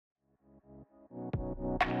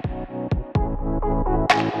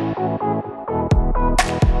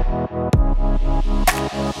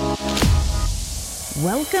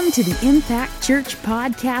Welcome to the Impact Church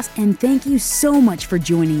podcast, and thank you so much for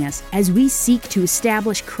joining us as we seek to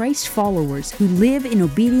establish Christ followers who live in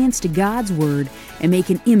obedience to God's Word and make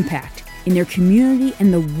an impact in their community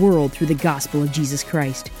and the world through the gospel of Jesus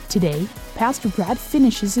Christ. Today, Pastor Brad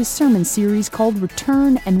finishes his sermon series called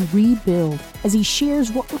Return and Rebuild as he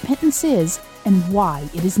shares what repentance is and why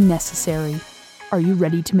it is necessary. Are you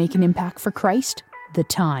ready to make an impact for Christ? The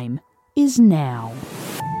time is now.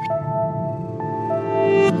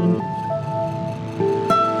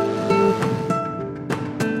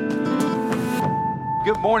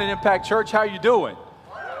 Good morning, Impact Church. How are you doing?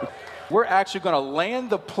 We're actually going to land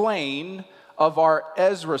the plane of our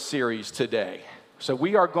Ezra series today. So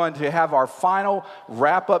we are going to have our final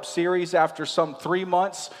wrap-up series after some 3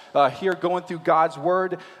 months here going through God's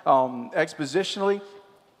Word expositionally.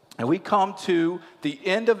 And we come to the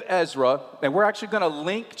end of Ezra, and we're actually going to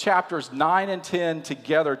link chapters 9 and 10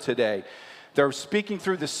 together today. They're speaking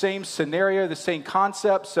through the same scenario, the same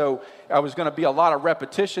concept, so I was going to be a lot of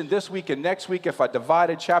repetition this week and next week if I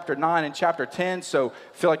divided chapter 9 and chapter 10, so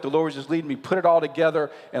I feel like the Lord was just leading me, put it all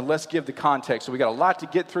together, and let's give the context. So we got a lot to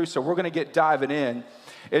get through, so we're going to get diving in.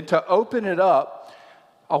 And to open it up,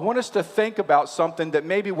 I want us to think about something that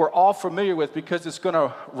maybe we're all familiar with because it's going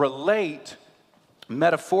to relate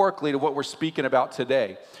metaphorically to what we're speaking about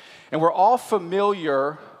today. And we're all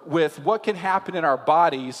familiar with what can happen in our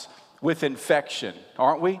bodies with infection,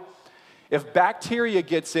 aren't we? If bacteria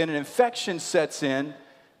gets in and infection sets in,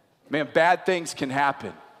 man, bad things can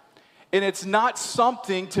happen. And it's not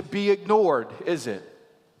something to be ignored, is it?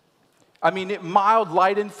 I mean, mild,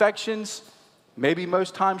 light infections, maybe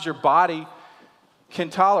most times your body can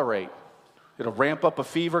tolerate. It'll ramp up a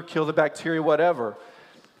fever, kill the bacteria, whatever.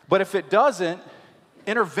 But if it doesn't,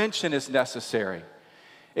 intervention is necessary.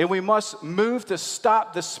 And we must move to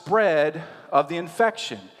stop the spread of the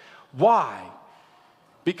infection. Why?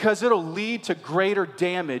 Because it'll lead to greater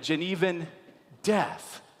damage and even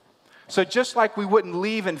death. So just like we wouldn't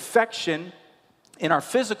leave infection in our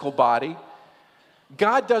physical body,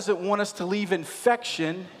 God doesn't want us to leave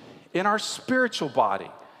infection in our spiritual body,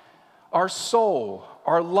 our soul,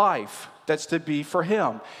 our life that's to be for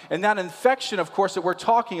Him. And that infection, of course, that we're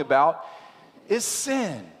talking about is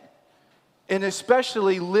sin, and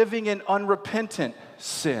especially living in unrepentant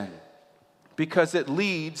sin, because it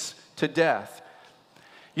leads to death.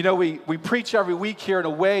 You know, we preach every week here in a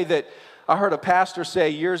way that I heard a pastor say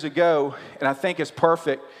years ago, and I think is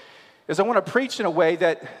perfect, is I want to preach in a way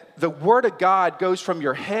that the Word of God goes from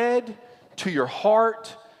your head to your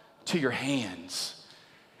heart to your hands.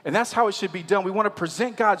 And that's how it should be done. We want to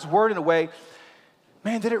present God's Word in a way,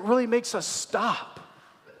 man, that it really makes us stop.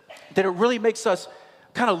 That it really makes us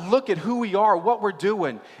kind of look at who we are, what we're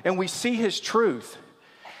doing, and we see His truth.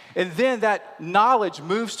 And then that knowledge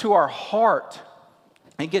moves to our heart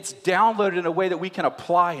and gets downloaded in a way that we can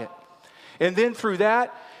apply it. And then through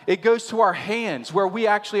that, it goes to our hands where we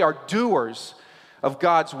actually are doers of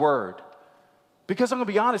God's Word. Because I'm going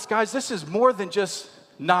to be honest, guys, this is more than just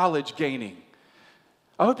knowledge gaining.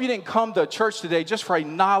 I hope you didn't come to church today just for a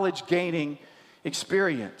knowledge gaining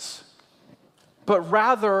experience, but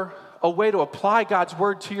rather a way to apply God's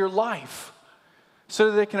Word to your life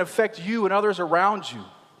so that it can affect you and others around you.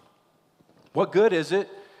 What good is it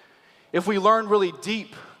if we learn really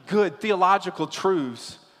deep, good theological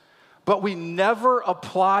truths, but we never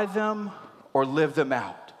apply them or live them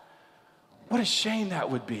out? What a shame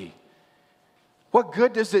that would be. What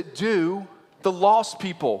good does it do the lost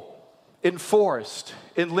people in Forest,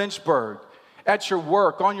 in Lynchburg, at your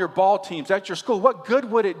work, on your ball teams, at your school? What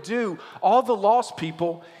good would it do all the lost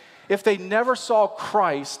people if they never saw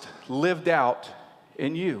Christ lived out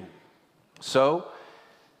in you? So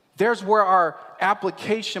there's where our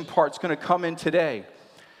application part's going to come in today.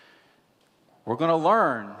 We're going to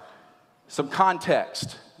learn some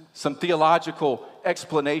context, some theological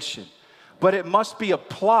explanation, but it must be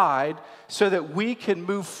applied so that we can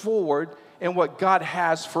move forward in what God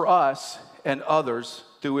has for us and others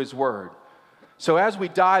through His Word. So as we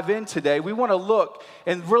dive in today, we want to look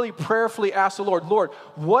and really prayerfully ask the Lord, Lord,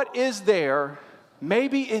 what is there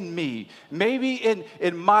maybe in me, maybe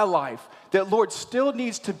in my life, that, Lord, still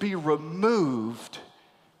needs to be removed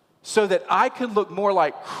so that I can look more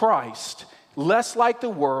like Christ, less like the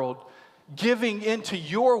world, giving into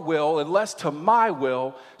your will and less to my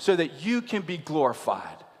will so that you can be glorified.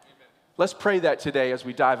 Amen. Let's pray that today as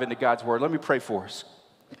we dive into God's Word. Let me pray for us.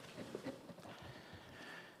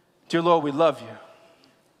 Dear Lord, we love you.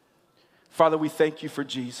 Father, we thank you for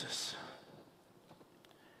Jesus.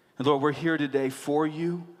 And Lord, we're here today for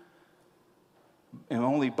you and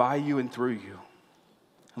only by you and through you.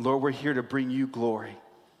 And Lord, we're here to bring you glory.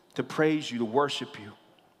 to praise you, to worship you.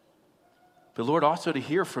 But Lord, also to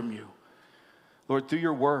hear from you. Lord, through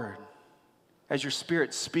your word, as your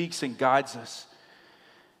Spirit speaks and guides us,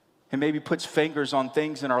 and maybe puts fingers on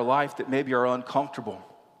things in our life that maybe are uncomfortable.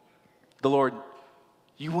 The Lord,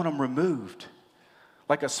 you want them removed,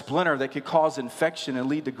 like a splinter that could cause infection and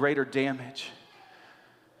lead to greater damage.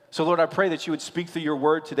 So Lord, I pray that you would speak through your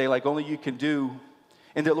word today like only you can do,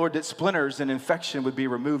 and that, Lord, that splinters and infection would be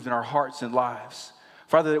removed in our hearts and lives.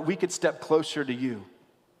 Father, that we could step closer to you.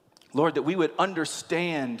 Lord, that we would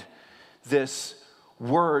understand this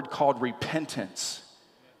word called repentance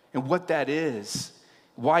and what that is,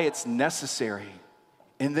 why it's necessary,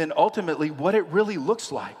 and then ultimately what it really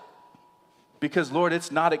looks like. Because, Lord,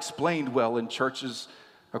 it's not explained well in churches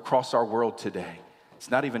across our world today.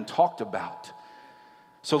 It's not even talked about.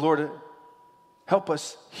 So, Lord, help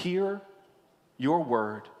us hear your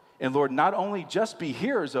word. And, Lord, not only just be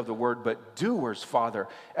hearers of the word, but doers, Father,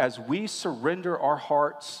 as we surrender our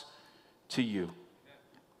hearts to you.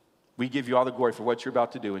 We give you all the glory for what you're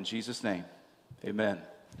about to do. In Jesus' name, amen.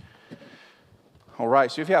 All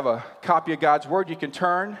right, so if you have a copy of God's word, you can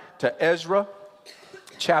turn to Ezra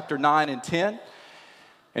chapter 9 and 10.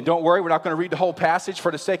 And don't worry, we're not going to read the whole passage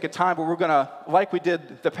for the sake of time, but we're going to, like we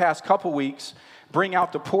did the past couple weeks, bring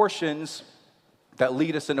out the portions that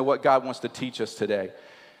lead us into what God wants to teach us today.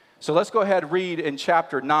 So let's go ahead and read in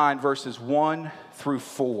chapter 9, verses 1 through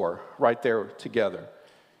 4, right there together.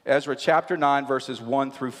 Ezra chapter 9, verses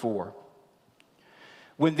 1 through 4.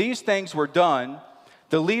 When these things were done,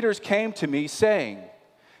 the leaders came to me saying,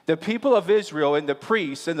 the people of Israel and the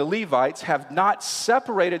priests and the Levites have not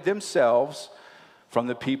separated themselves from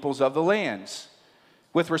the peoples of the lands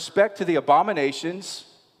with respect to the abominations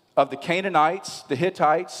of the Canaanites, the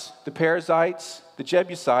Hittites, the Perizzites, the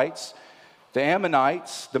Jebusites, the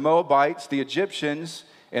Ammonites, the Moabites, the Egyptians,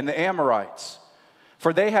 and the Amorites.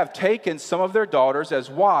 For they have taken some of their daughters as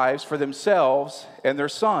wives for themselves and their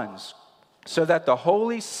sons, so that the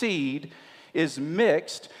holy seed is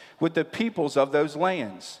mixed with the peoples of those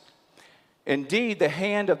lands. Indeed, the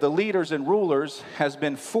hand of the leaders and rulers has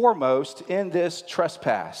been foremost in this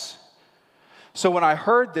trespass. So when I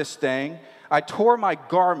heard this thing, I tore my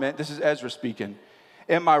garment, this is Ezra speaking,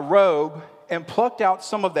 and my robe, and plucked out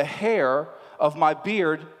some of the hair of my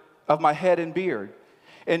beard, of my head and beard,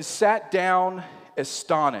 and sat down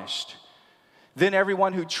astonished. Then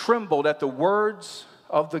everyone who trembled at the words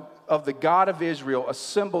of the God of Israel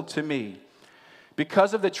assembled to me,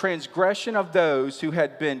 because of the transgression of those who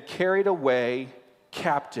had been carried away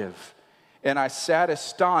captive. And I sat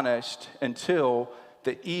astonished until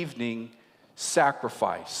the evening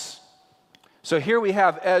sacrifice. So here we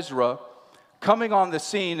have Ezra coming on the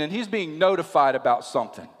scene, and he's being notified about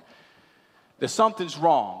something. That something's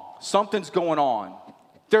wrong, something's going on.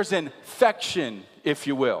 There's infection, if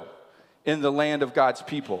you will, in the land of God's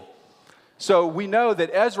people. So we know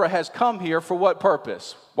that Ezra has come here for what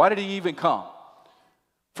purpose? Why did he even come?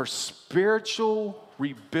 For spiritual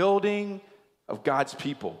rebuilding of God's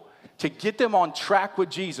people, to get them on track with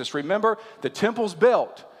Jesus. Remember, the temple's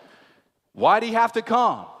built. Why did he have to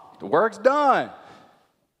come? The work's done.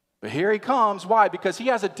 But here he comes. Why? Because he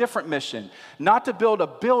has a different mission. Not to build a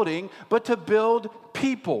building, but to build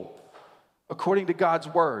people according to God's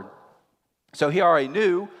word. So he already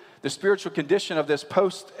knew the spiritual condition of this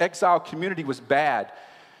post-exile community was bad.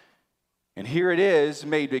 And here it is,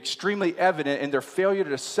 made extremely evident in their failure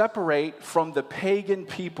to separate from the pagan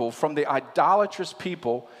people, from the idolatrous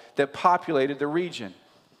people that populated the region.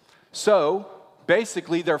 So,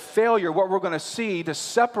 basically, their failure, what we're going to see, to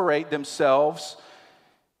separate themselves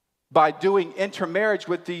by doing intermarriage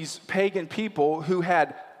with these pagan people who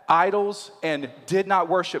had idols and did not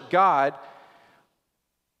worship God,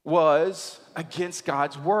 was against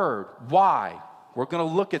God's word. Why? We're going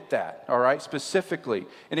to look at that, all right, specifically.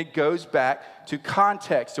 And it goes back to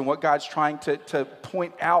context and what God's trying to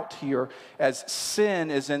point out here as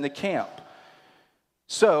sin is in the camp.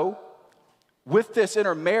 So, with this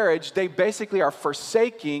intermarriage, they basically are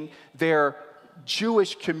forsaking their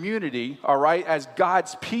Jewish community, all right, as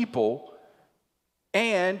God's people.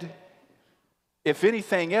 And, if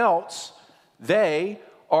anything else, they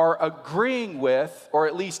are agreeing with, or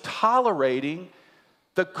at least tolerating,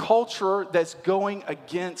 the culture that's going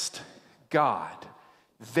against God.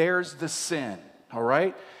 There's the sin, all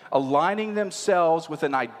right? Aligning themselves with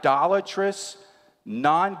an idolatrous,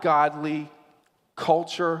 non-godly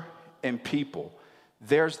culture and people.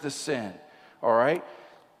 There's the sin, all right?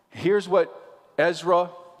 Here's what Ezra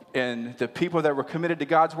and the people that were committed to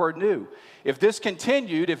God's word knew. If this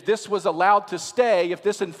continued, if this was allowed to stay, if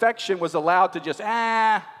this infection was allowed to just,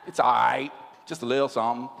 it's all right, just a little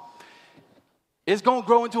something, It's going to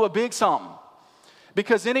grow into a big something.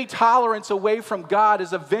 Because any tolerance away from God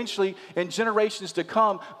is eventually, in generations to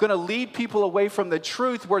come, going to lead people away from the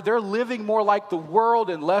truth where they're living more like the world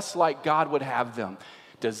and less like God would have them.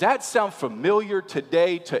 Does that sound familiar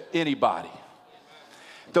today to anybody?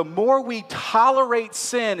 The more we tolerate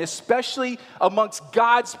sin, especially amongst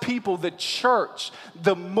God's people, the church,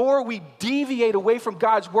 the more we deviate away from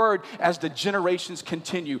God's word as the generations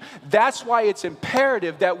continue. That's why it's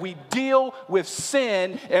imperative that we deal with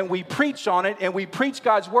sin and we preach on it and we preach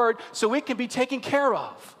God's word so it can be taken care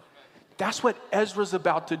of. That's what Ezra's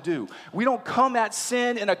about to do. We don't come at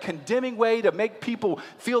sin in a condemning way to make people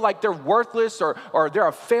feel like they're worthless or they're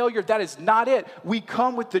a failure. That is not it. We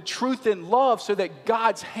come with the truth in love so that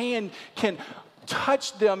God's hand can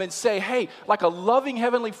touch them and say, hey, like a loving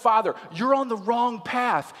Heavenly Father, you're on the wrong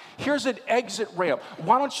path. Here's an exit ramp.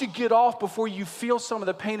 Why don't you get off before you feel some of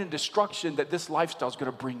the pain and destruction that this lifestyle is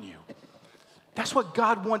going to bring you? That's what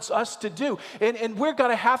God wants us to do. And we're going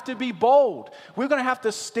to have to be bold. We're going to have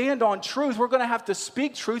to stand on truth. We're going to have to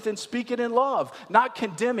speak truth and speak it in love, not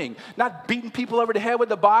condemning, not beating people over the head with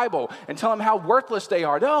the Bible and telling them how worthless they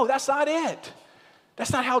are. No, that's not it.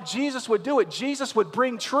 That's not how Jesus would do it. Jesus would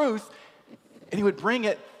bring truth, and he would bring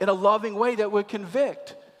it in a loving way that would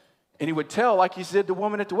convict. And he would tell, like he said to the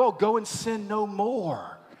woman at the well, go and sin no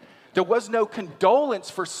more. There was no condolence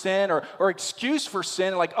for sin or excuse for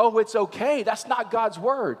sin, like, oh, it's okay. That's not God's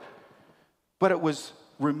word. But it was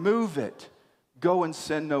remove it, go and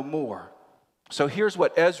sin no more. So here's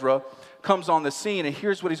what Ezra comes on the scene, and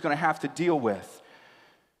here's what he's going to have to deal with.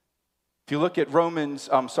 If you look at Romans,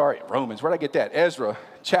 where'd I get that? Ezra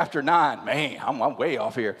chapter 9. Man, I'm way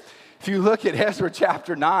off here. If you look at Ezra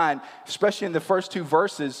chapter 9, especially in the first two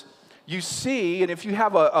verses, you see, and if you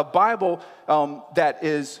have a Bible that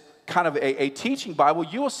is kind of a teaching Bible,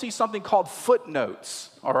 you will see something called footnotes,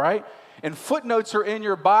 all right? And footnotes are in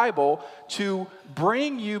your Bible to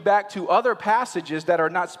bring you back to other passages that are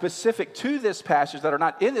not specific to this passage, that are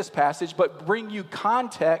not in this passage, but bring you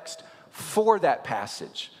context for that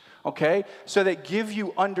passage, okay? So that give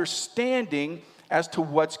you understanding as to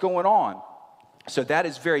what's going on. So that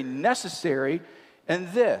is very necessary in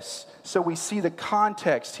this. So we see the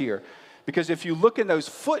context here. Because if you look in those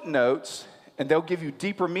footnotes, and they'll give you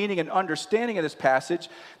deeper meaning and understanding of this passage,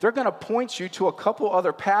 they're going to point you to a couple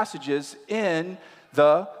other passages in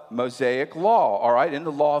the Mosaic law, all right, in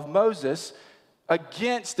the law of Moses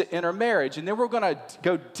against the intermarriage. And then we're going to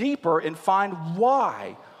go deeper and find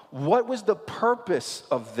why. What was the purpose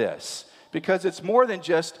of this? Because it's more than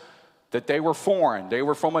just that they were foreign, they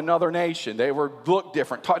were from another nation, they looked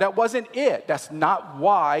different. That wasn't it. That's not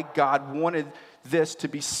why God wanted this to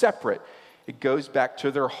be separate. It goes back to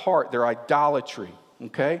their heart, their idolatry,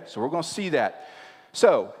 okay? So we're going to see that.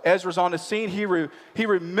 So Ezra's on the scene. He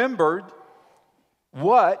remembered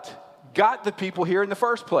what got the people here in the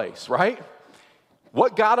first place, right?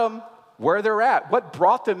 What got them where they're at? What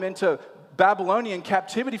brought them into Babylonian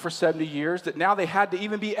captivity for 70 years that now they had to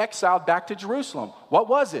even be exiled back to Jerusalem? What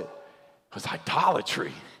was it? It was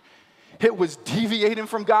idolatry. It was deviating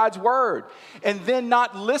from God's word and then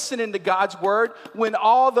not listening to God's word when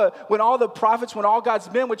all the prophets, when all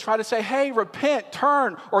God's men would try to say, hey, repent,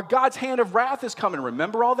 turn, or God's hand of wrath is coming.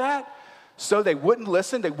 Remember all that? So they wouldn't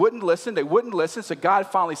listen. So God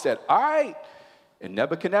finally said, all right. And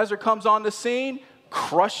Nebuchadnezzar comes on the scene,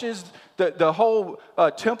 crushes the whole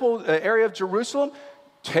temple area of Jerusalem,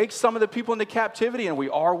 takes some of the people into captivity, and we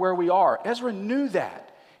are where we are. Ezra knew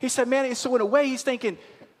that. He said, man, so in a way he's thinking,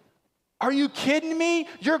 are you kidding me?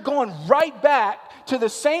 You're going right back to the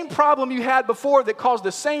same problem you had before that caused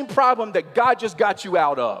the same problem that God just got you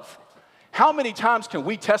out of. How many times can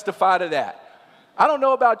we testify to that? I don't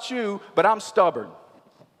know about you, but I'm stubborn.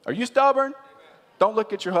 Are you stubborn? Don't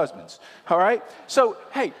look at your husbands, all right? So,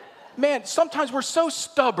 hey, man, sometimes we're so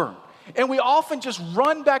stubborn. And we often just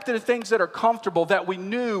run back to the things that are comfortable, that we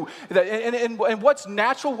knew. And what's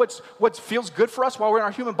natural, what feels good for us while we're in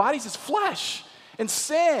our human bodies is flesh and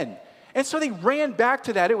sin. And so they ran back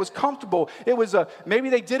to that. It was comfortable. It was maybe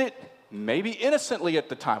they did it maybe innocently at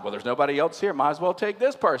the time. Well, there's nobody else here. Might as well take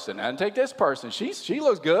this person and take this person. She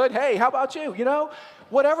looks good. Hey, how about you? You know,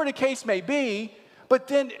 whatever the case may be. But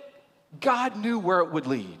then God knew where it would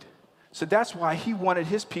lead. So that's why he wanted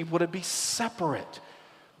his people to be separate.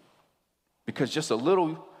 Because just a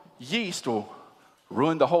little yeast will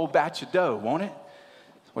ruin the whole batch of dough, won't it?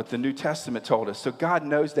 That's what the New Testament told us. So God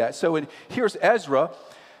knows that. So here's Ezra,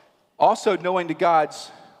 also knowing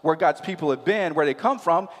where God's people have been, where they come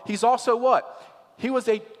from. He's also what? He was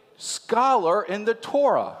a scholar in the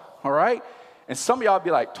Torah, all right? And some of y'all be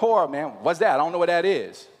like, Torah, man, what's that? I don't know what that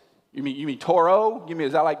is. You mean Toro?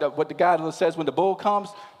 Is that like what the guy says when the bull comes?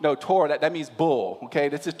 No, Torah, that means bull, okay?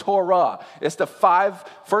 This is Torah. It's the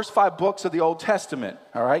first five books of the Old Testament,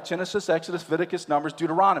 all right? Genesis, Exodus, Leviticus, Numbers,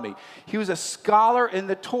 Deuteronomy. He was a scholar in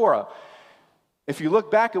the Torah. If you look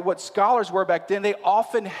back at what scholars were back then, they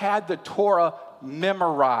often had the Torah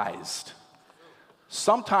memorized.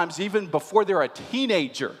 Sometimes even before they're a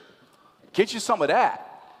teenager. Get you some of that.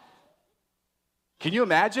 Can you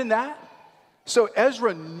imagine that? So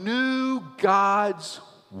Ezra knew God's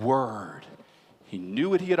word. He knew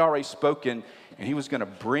what he had already spoken, and he was going to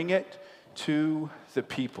bring it to the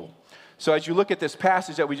people. So as you look at this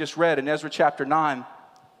passage that we just read in Ezra chapter 9,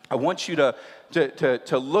 I want you to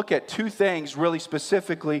look at two things really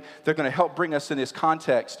specifically that are going to help bring us in this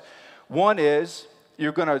context. One is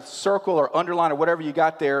you're going to circle or underline or whatever you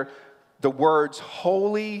got there the words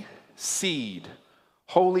holy seed.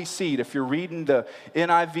 Holy seed. If you're reading the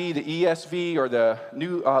NIV, the ESV, or the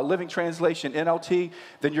New Living Translation, NLT,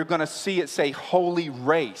 then you're going to see it say holy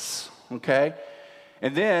race, okay?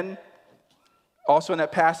 And then, also in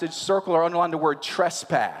that passage, circle or underline the word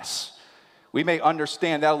trespass. We may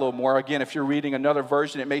understand that a little more. Again, if you're reading another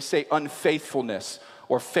version, it may say unfaithfulness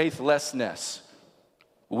or faithlessness.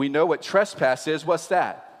 We know what trespass is. What's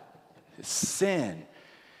that? It's sin.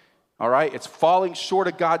 All right, it's falling short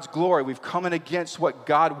of God's glory. We've come in against what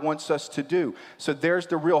God wants us to do. So there's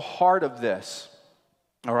the real heart of this.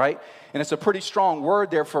 All right, and it's a pretty strong word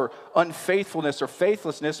there for unfaithfulness or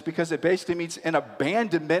faithlessness because it basically means an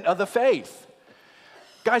abandonment of the faith.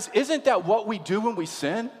 Guys, isn't that what we do when we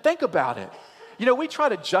sin? Think about it. You know, we try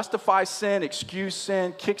to justify sin, excuse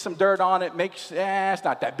sin, kick some dirt on it, it's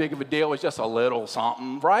not that big of a deal. It's just a little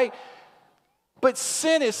something, right? But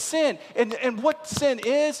sin is sin. And what sin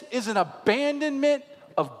is an abandonment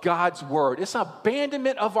of God's word. It's an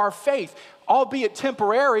abandonment of our faith, albeit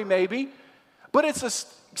temporary maybe. But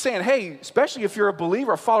it's saying, hey, especially if you're a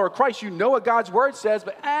believer, a follower of Christ, you know what God's word says,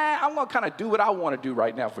 but I'm going to kind of do what I want to do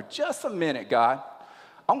right now for just a minute, God.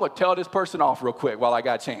 I'm going to tell this person off real quick while I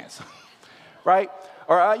got a chance, right?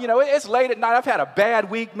 Or, it's late at night. I've had a bad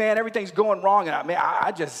week, man. Everything's going wrong. And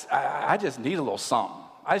I just need a little something.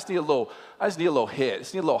 I just need a little hit. I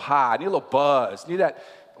just need a little high. I need a little buzz. I need that.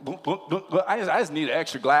 I just need an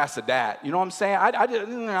extra glass of that. You know what I'm saying?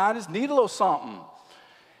 I just need a little something.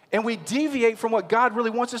 And we deviate from what God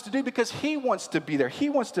really wants us to do because he wants to be there. He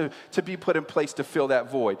wants to be put in place to fill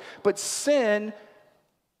that void. But sin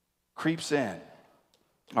creeps in.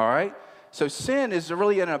 All right? So sin is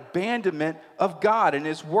really an abandonment of God and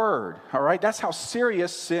his word. All right? That's how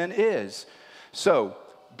serious sin is. So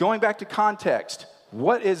going back to context,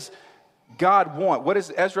 what is God want? What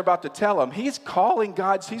is Ezra about to tell him? He's going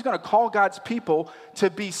to call God's people to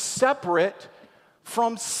be separate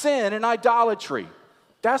from sin and idolatry.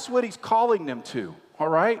 That's what he's calling them to, all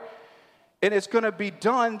right? And it's going to be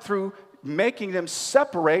done through making them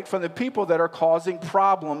separate from the people that are causing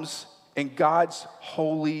problems in God's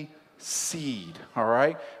holy seed, all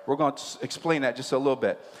right? We're going to explain that just a little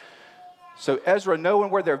bit. So Ezra, knowing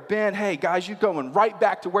where they've been, hey, guys, you're going right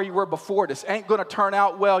back to where you were before. This ain't going to turn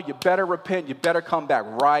out well. You better repent. You better come back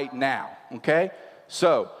right now, okay?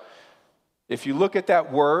 So if you look at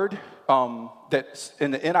that word that's in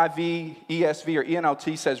the NIV, ESV, or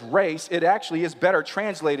NLT says race, it actually is better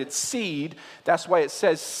translated seed. That's why it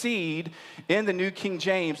says seed in the New King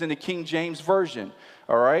James, in the King James Version,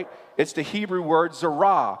 all right? It's the Hebrew word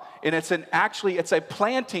zarah, and it's a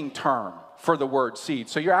planting term for the word seed.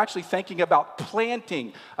 So you're actually thinking about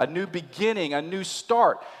planting, a new beginning, a new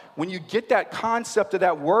start. When you get that concept of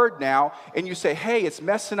that word now, and you say, hey, it's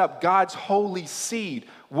messing up God's holy seed,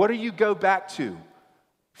 what do you go back to?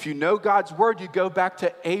 If you know God's word, you go back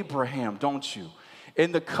to Abraham, don't you?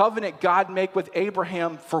 In the covenant God made with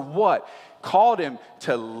Abraham for what? Called him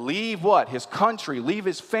to leave what? His country, leave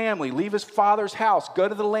his family, leave his father's house, go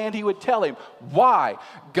to the land he would tell him. Why?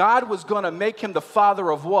 God was going to make him the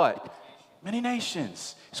father of what? Many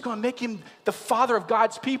nations. He's going to make him the father of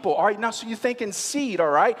God's people. All right, now so you're thinking seed, all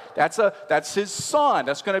right? That's his son.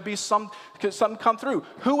 That's going to be something come through.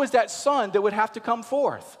 Who was that son that would have to come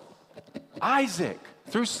forth? Isaac.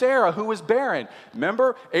 Through Sarah, who was barren.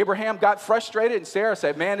 Remember, Abraham got frustrated and Sarah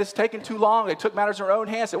said, man, it's taking too long. They took matters in their own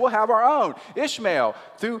hands. Said, we'll have our own. Ishmael,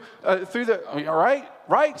 through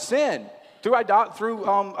sin. Through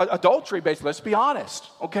adultery, basically. Let's be honest,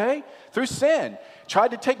 okay? Through sin.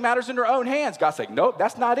 Tried to take matters in their own hands. God said, nope,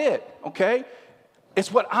 that's not it, okay?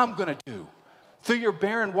 It's what I'm going to do. Through your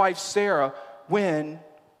barren wife, Sarah, when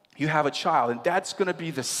you have a child. And that's going to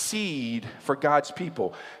be the seed for God's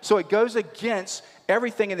people. So it goes against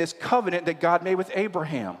everything in this covenant that God made with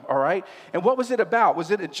Abraham, all right? And what was it about?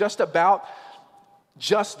 Was it just about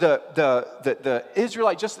just the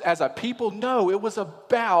Israelite, just as a people. No, it was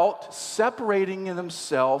about separating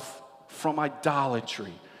themselves from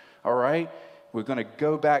idolatry. All right? We're going to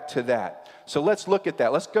go back to that. So let's look at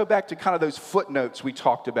that. Let's go back to kind of those footnotes we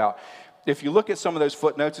talked about. If you look at some of those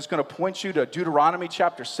footnotes, it's going to point you to Deuteronomy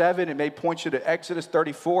chapter 7. It may point you to Exodus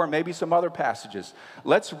 34 and maybe some other passages.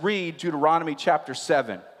 Let's read Deuteronomy chapter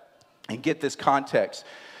 7 and get this context.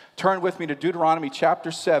 Turn with me to Deuteronomy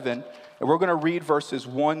chapter 7, and we're going to read verses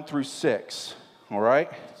 1 through 6. All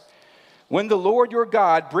right? When the Lord your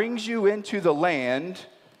God brings you into the land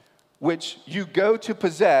which you go to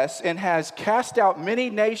possess, and has cast out many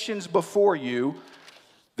nations before you,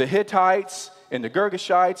 the Hittites, and the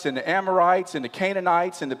Girgashites, and the Amorites, and the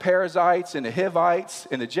Canaanites, and the Perizzites, and the Hivites,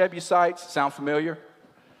 and the Jebusites. Sound familiar?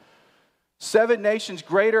 7 nations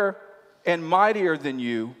greater and mightier than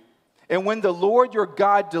you. And when the Lord your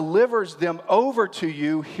God delivers them over to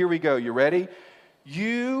you, here we go, you ready?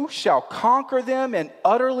 You shall conquer them and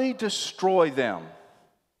utterly destroy them.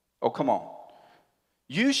 Oh, come on.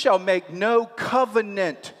 You shall make no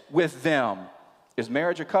covenant with them. Is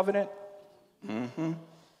marriage a covenant? Mm-hmm.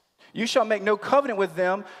 You shall make no covenant with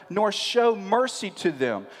them, nor show mercy to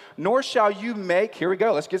them, nor shall you make, here we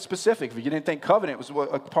go, let's get specific. If you didn't think covenant was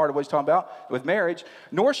a part of what he's talking about with marriage,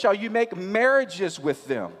 nor shall you make marriages with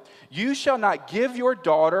them. You shall not give your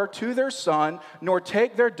daughter to their son, nor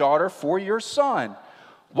take their daughter for your son.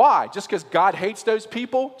 Why? Just because God hates those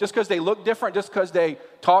people? Just because they look different? Just because they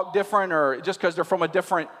talk different? Or just because they're from a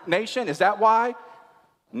different nation? Is that why?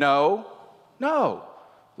 No.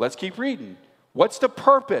 Let's keep reading. What's the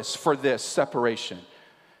purpose for this separation?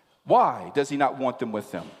 Why does he not want them with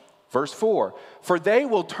them? Verse 4, for they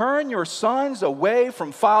will turn your sons away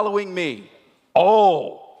from following me.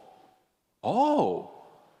 Oh.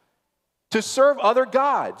 To serve other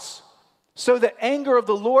gods. So the anger of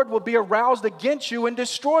the Lord will be aroused against you and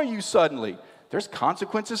destroy you suddenly. There's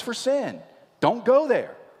consequences for sin. Don't go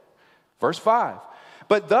there. Verse 5.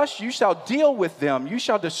 But thus you shall deal with them. You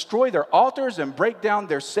shall destroy their altars and break down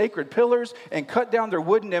their sacred pillars and cut down their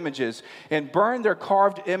wooden images and burn their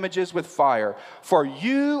carved images with fire. For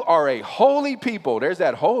you are a holy people. There's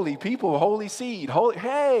that holy people, holy seed.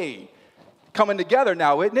 Hey, coming together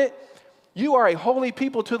now, isn't it? You are a holy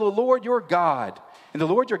people to the Lord your God. And the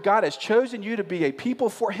Lord your God has chosen you to be a people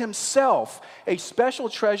for himself, a special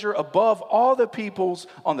treasure above all the peoples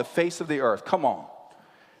on the face of the earth. Come on.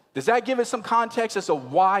 Does that give us some context as to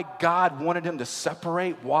why God wanted him to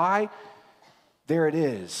separate? Why? There it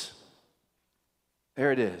is.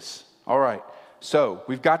 All right. So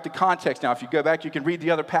we've got the context now. If you go back, you can read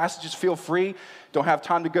the other passages. Feel free. Don't have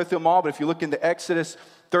time to go through them all. But if you look in the Exodus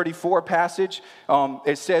 34 passage,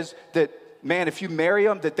 it says that, man, if you marry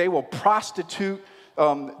them, that they will prostitute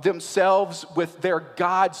themselves with their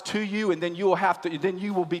gods to you, and then you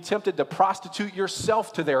will be tempted to prostitute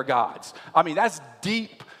yourself to their gods. I mean, that's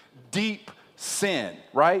deep sin,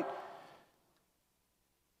 right?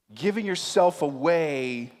 Giving yourself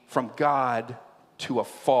away from God to a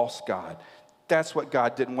false god. That's what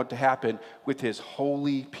God didn't want to happen with his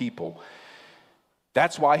holy people.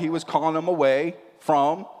 That's why he was calling them away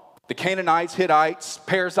from the Canaanites, Hittites,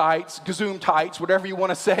 Perizzites, Gazumtites, whatever you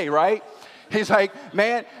want to say, right? He's like,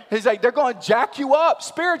 they're going to jack you up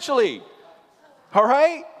spiritually, all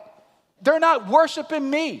right? They're not worshiping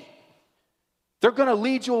me. They're going to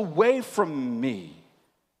lead you away from me,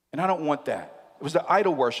 and I don't want that. It was the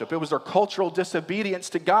idol worship. It was their cultural disobedience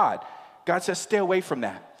to God. God says, stay away from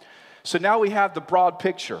that. So now we have the broad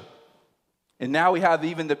picture, and now we have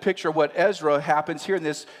even the picture of what Ezra happens here in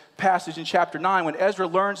this passage in chapter 9. When Ezra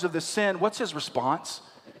learns of the sin, what's his response?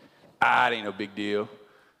 It ain't no big deal.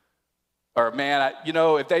 Or, man,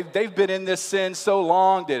 if they've been in this sin so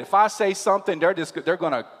long that if I say something, they're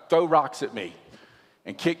going to throw rocks at me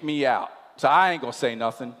and kick me out. So I ain't going to say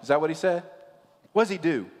nothing. Is that what he said? What does he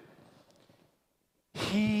do?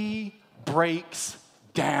 He breaks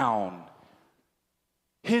down.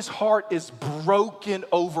 His heart is broken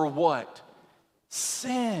over what?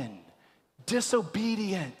 Sin,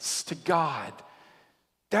 disobedience to God.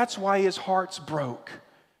 That's why his heart's broke.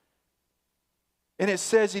 And it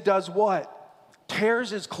says he does what?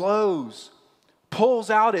 Tears his clothes, pulls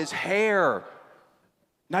out his hair.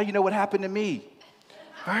 Now you know what happened to me,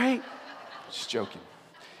 all right? Just joking.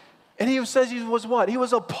 And he says he was what? He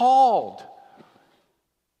was appalled.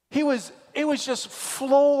 He was just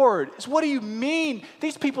floored. What do you mean?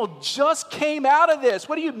 These people just came out of this.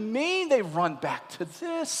 What do you mean they run back to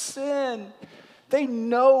this sin? They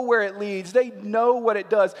know where it leads. They know what it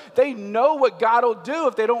does. They know what God will do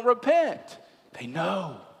if they don't repent. They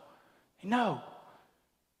know.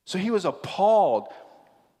 So he was appalled.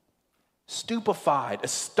 stupefied,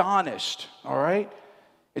 astonished, all right?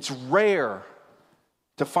 It's rare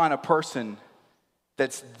to find a person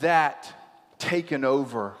that's that taken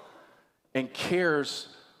over and cares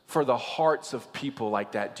for the hearts of people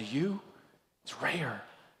like that. Do you? It's rare.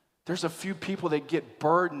 There's a few people that get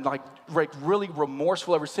burdened, like really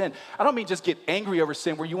remorseful over sin. I don't mean just get angry over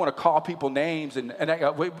sin where you want to call people names, and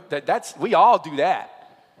we all do that.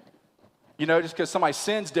 You know, just because somebody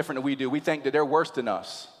sins different than we do, we think that they're worse than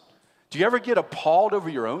us. Do you ever get appalled over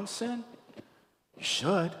your own sin? You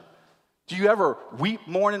should. Do you ever weep,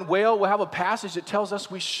 mourn, and wail? We'll have a passage that tells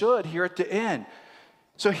us we should here at the end.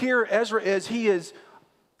 So here Ezra he is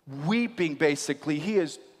weeping basically. He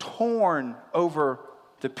is torn over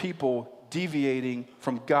the people deviating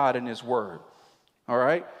from God and his word. All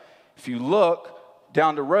right? If you look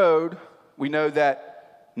down the road, we know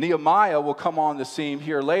that Nehemiah will come on the scene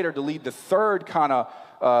here later to lead the third kind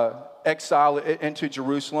of exile into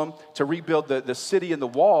Jerusalem to rebuild the city and the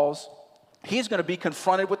walls. He's going to be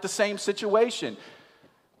confronted with the same situation.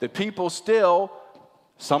 The people still,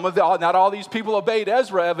 not all these people obeyed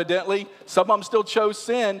Ezra evidently. Some of them still chose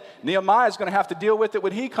sin. Nehemiah is going to have to deal with it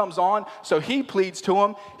when he comes on. So he pleads to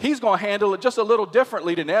him. He's going to handle it just a little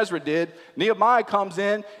differently than Ezra did. Nehemiah comes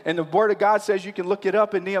in, and the word of God says, you can look it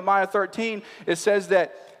up in Nehemiah 13. It says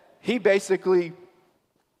that he basically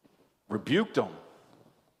rebuked them,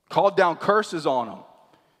 called down curses on them,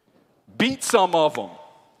 beat some of them,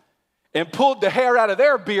 and pulled the hair out of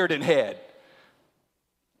their beard and head.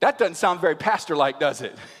 That doesn't sound very pastor-like, does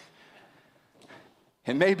it?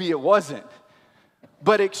 And maybe it wasn't.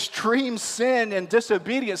 But extreme sin and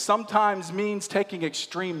disobedience sometimes means taking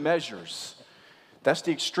extreme measures. That's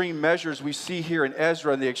the extreme measures we see here in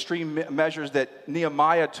Ezra, and the extreme measures that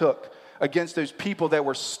Nehemiah took against those people that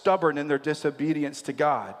were stubborn in their disobedience to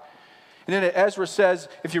God. And then Ezra says,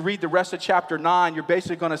 if you read the rest of chapter 9, you're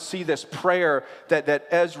basically going to see this prayer that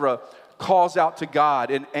Ezra calls out to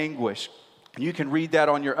God in anguish. You can read that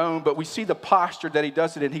on your own, but we see the posture that he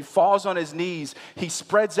does it in. He falls on his knees. He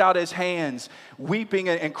spreads out his hands, weeping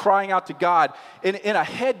and crying out to God in a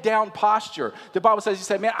head-down posture. The Bible says, he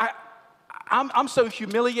said, man, I'm so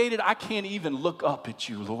humiliated, I can't even look up at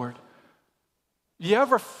you, Lord. You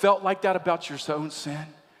ever felt like that about your own sin?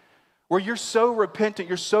 Where you're so repentant,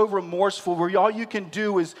 you're so remorseful, where all you can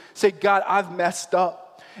do is say, God, I've messed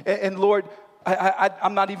up. And Lord,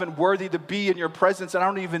 I'm not even worthy to be in your presence, and I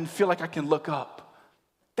don't even feel like I can look up.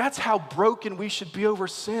 That's how broken we should be over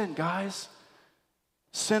sin, guys.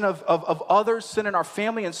 Sin of others, sin in our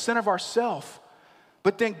family, and sin of ourselves.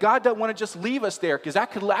 But then God doesn't want to just leave us there, because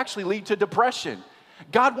that could actually lead to depression.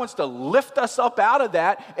 God wants to lift us up out of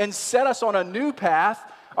that and set us on a new path,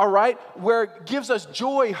 all right, where it gives us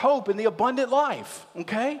joy, hope, and the abundant life,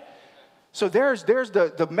 okay? So there's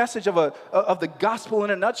the message of the gospel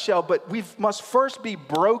in a nutshell, but we must first be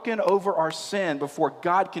broken over our sin before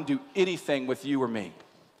God can do anything with you or me.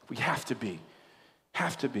 We have to be.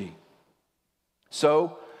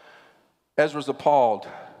 So Ezra's appalled.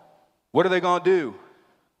 What are they going to do?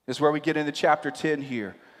 This is where we get into chapter 10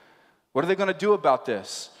 here. What are they going to do about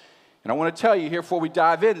this? And I want to tell you here before we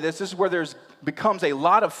dive into this is where becomes a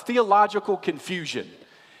lot of theological confusion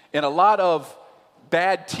and a lot of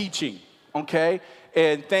bad teaching. Okay,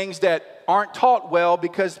 and things that aren't taught well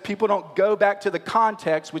because people don't go back to the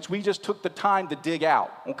context, which we just took the time to dig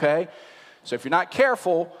out, okay? So if you're not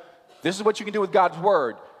careful, this is what you can do with God's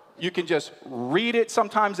word. You can just read it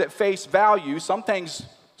sometimes at face value. Some things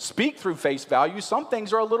speak through face value. Some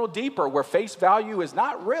things are a little deeper where face value is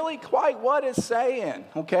not really quite what it's saying,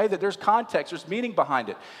 okay? That there's context, there's meaning behind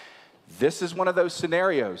it. This is one of those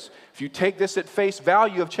scenarios. If you take this at face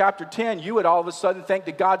value of chapter 10, you would all of a sudden think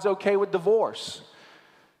that God's okay with divorce.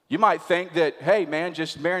 You might think that, hey, man,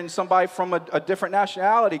 just marrying somebody from a different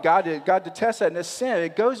nationality, God detests that and it's sin.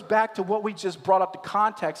 It goes back to what we just brought up to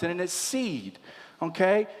context and in its seed,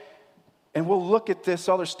 okay? And we'll look at this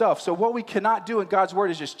other stuff. So what we cannot do in God's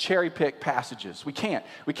word is just cherry pick passages. We can't.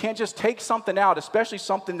 We can't just take something out, especially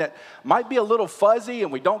something that might be a little fuzzy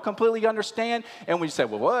and we don't completely understand. And we say,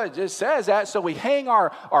 well, it just says that. So we hang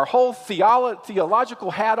our whole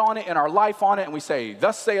theological hat on it and our life on it. And we say,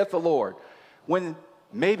 thus saith the Lord. When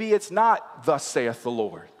maybe it's not thus saith the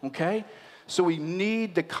Lord. Okay? So we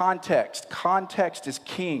need the context. Context is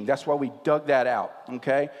king. That's why we dug that out.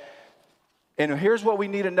 Okay? And here's what we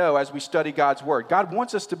need to know as we study God's word. God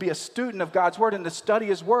wants us to be a student of God's word and to study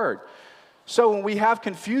his word. So when we have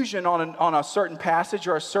confusion on a certain passage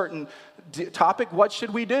or a certain topic, what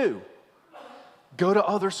should we do? Go to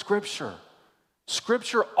other scripture.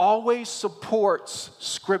 Scripture always supports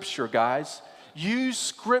scripture, guys. Use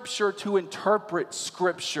scripture to interpret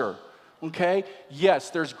scripture, Okay?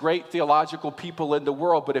 Yes, there's great theological people in the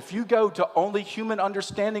world, but if you go to only human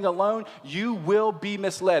understanding alone, you will be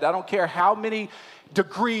misled. I don't care how many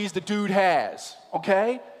degrees the dude has,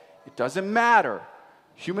 okay? It doesn't matter.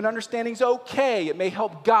 Human understanding's okay. It may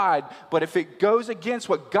help guide, but if it goes against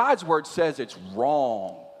what God's word says, it's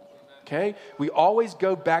wrong. Okay? We always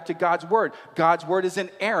go back to God's word. God's word is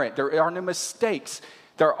inerrant. There are no mistakes.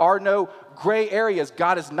 There are no gray areas.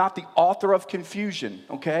 God is not the author of confusion,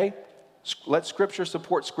 okay? Let Scripture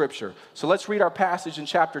support Scripture. So let's read our passage in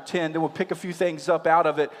chapter 10. Then we'll pick a few things up out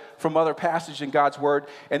of it from other passages in God's Word.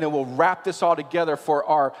 And then we'll wrap this all together for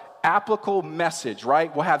our applicable message,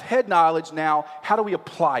 right? We'll have head knowledge now. How do we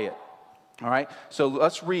apply it? All right? So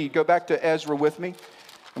let's read. Go back to Ezra with me.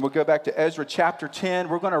 And we'll go back to Ezra chapter 10.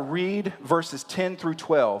 We're going to read verses 10 through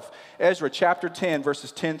 12. Ezra chapter 10,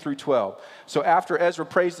 verses 10 through 12. So after Ezra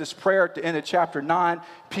prays this prayer at the end of chapter 9,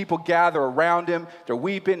 people gather around him. They're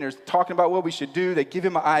weeping. They're talking about what we should do. They give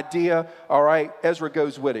him an idea. All right, Ezra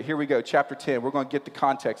goes with it. Here we go, chapter 10. We're going to get the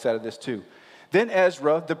context out of this too. Then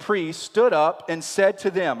Ezra, the priest, stood up and said to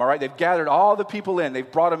them, all right, they've gathered all the people in. They've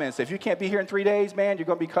brought them in. So if you can't be here in 3 days, man, you're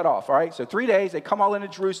going to be cut off, all right? So 3 days, they come all into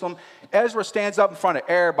Jerusalem. Ezra stands up in front of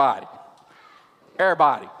everybody.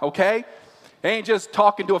 Everybody, okay? He ain't just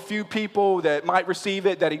talking to a few people that might receive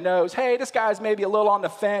it, that he knows, hey, this guy's maybe a little on the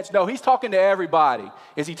fence. No, he's talking to everybody.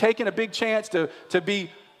 Is he taking a big chance to be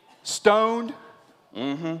stoned?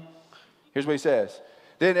 Here's what he says.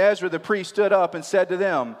 Then Ezra the priest stood up and said to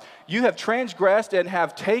them, you have transgressed and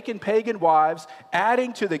have taken pagan wives,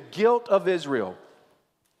 adding to the guilt of Israel.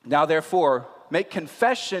 Now therefore, make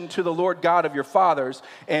confession to the Lord God of your fathers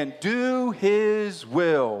and do his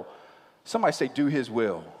will. Somebody say, do his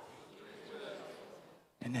will.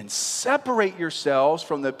 And then separate yourselves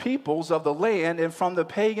from the peoples of the land and from the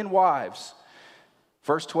pagan wives.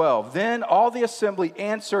 Verse 12, then all the assembly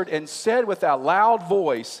answered and said with a loud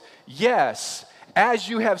voice, yes, as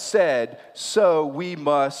you have said, so we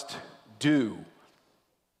must do.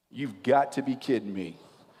 You've got to be kidding me.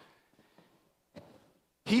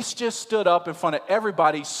 He's just stood up in front of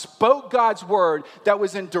everybody, spoke God's word that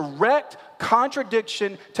was in direct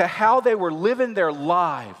contradiction to how they were living their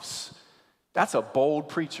lives. That's a bold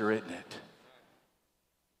preacher, isn't it?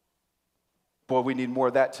 Boy, we need more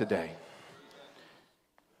of that today.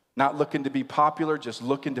 Not looking to be popular, just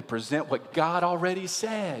looking to present what God already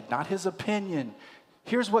said, not his opinion.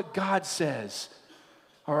 Here's what God says.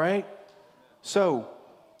 All right? So,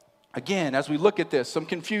 again, as we look at this, some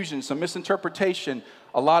confusion, some misinterpretation,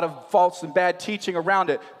 a lot of false and bad teaching around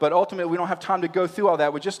it, but ultimately we don't have time to go through all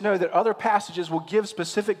that. We just know that other passages will give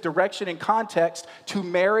specific direction and context to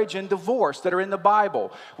marriage and divorce that are in the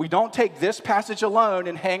Bible. We don't take this passage alone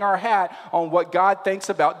and hang our hat on what God thinks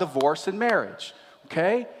about divorce and marriage.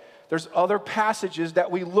 Okay? There's other passages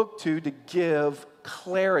that we look to give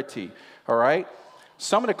clarity, all right?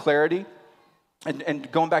 Some of the clarity, and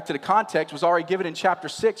going back to the context, was already given in chapter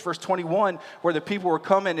 6, verse 21, where the people were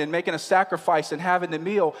coming and making a sacrifice and having the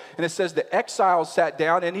meal. And it says the exiles sat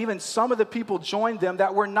down, and even some of the people joined them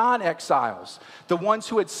that were non-exiles, the ones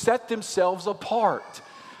who had set themselves apart.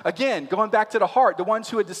 Again, going back to the heart, the ones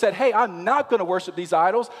who had said, hey, I'm not going to worship these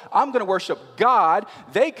idols. I'm going to worship God.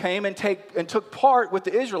 They came and took part with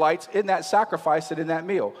the Israelites in that sacrifice and in that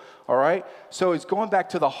meal. All right? So it's going back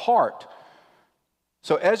to the heart.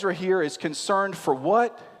 So Ezra here is concerned for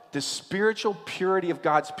what? The spiritual purity of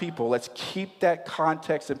God's people. Let's keep that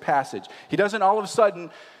context and passage. He doesn't all of a sudden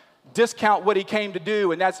discount what he came to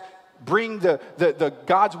do, and that's bring the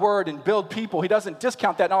God's word and build people. He doesn't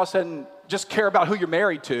discount that and all of a sudden just care about who you're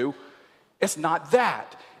married to. It's not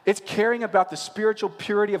that. It's caring about the spiritual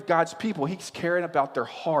purity of God's people. He's caring about their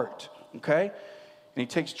heart, okay? And he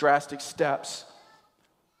takes drastic steps.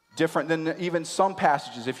 Different than even some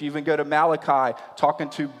passages. If you even go to Malachi, talking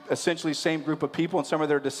to essentially the same group of people and some of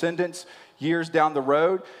their descendants years down the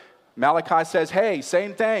road, Malachi says, hey,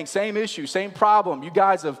 same thing, same issue, same problem. You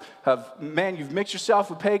guys you've mixed yourself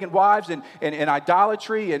with pagan wives and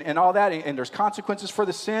idolatry and all that, and there's consequences for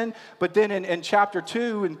the sin. But then in chapter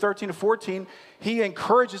 2, in 13 to 14, he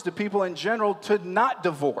encourages the people in general to not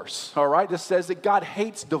divorce, all right? This says that God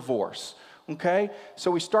hates divorce, okay? So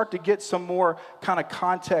we start to get some more kind of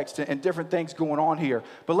context and different things going on here.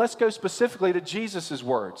 But let's go specifically to Jesus'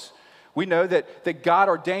 words. We know that God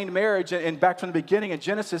ordained marriage, and back from the beginning in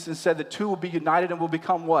Genesis, and said the two will be united and will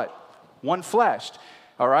become what? One flesh.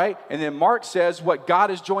 All right? And then Mark says what God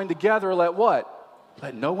has joined together, let what?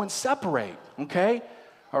 Let no one separate. Okay?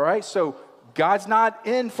 All right? So God's not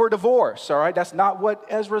in for divorce. All right? That's not what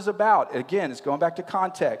Ezra's about. Again, it's going back to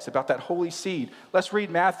context about that holy seed. Let's read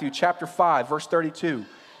Matthew chapter 5, verse 32.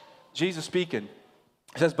 Jesus speaking.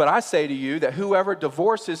 It says, but I say to you that whoever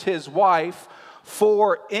divorces his wife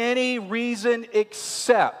for any reason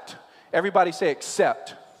except, everybody say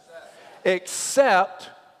except. Except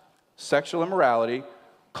sexual immorality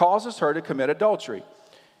causes her to commit adultery.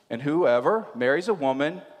 And whoever marries a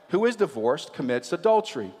woman who is divorced commits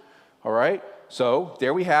adultery. All right? So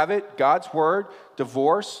there we have it. God's word,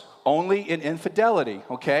 divorce only in infidelity.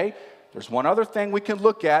 Okay? There's one other thing we can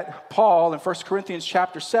look at. Paul in 1 Corinthians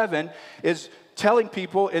chapter 7 is telling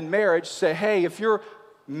people in marriage, say, hey, if you're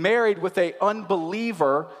married with an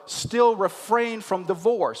unbeliever, still refrain from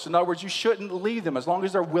divorce. In other words, you shouldn't leave them. As long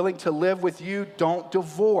as they're willing to live with you, don't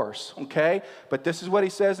divorce, okay? But this is what he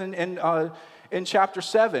says in chapter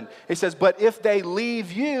 7. He says, but if they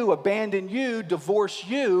leave you, abandon you, divorce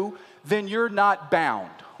you, then you're not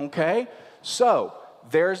bound, okay? So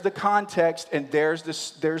there's the context and there's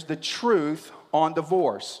the truth on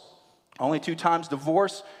divorce. Only 2 times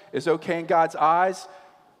divorce is okay in God's eyes.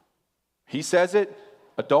 He says it.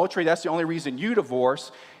 Adultery, that's the only reason you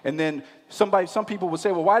divorce. And then some people would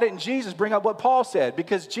say, well, why didn't Jesus bring up what Paul said?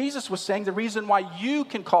 Because Jesus was saying the reason why you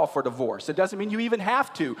can call for divorce. It doesn't mean you even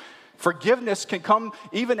have to. Forgiveness can come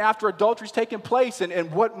even after adultery's taken place.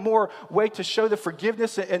 And what more way to show the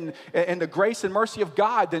forgiveness and the grace and mercy of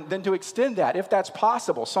God than to extend that, if that's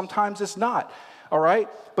possible. Sometimes it's not, all right?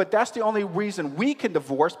 But that's the only reason we can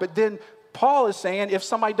divorce. But then Paul is saying if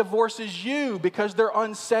somebody divorces you because they're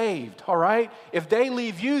unsaved, all right? If they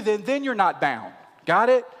leave you, then you're not bound. Got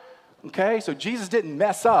it? Okay, so Jesus didn't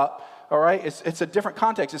mess up, all right? It's a different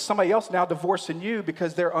context. It's somebody else now divorcing you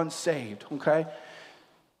because they're unsaved, okay?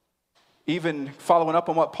 Even following up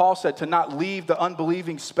on what Paul said, to not leave the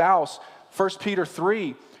unbelieving spouse, 1 Peter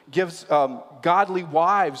 3 gives godly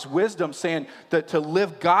wives wisdom, saying that to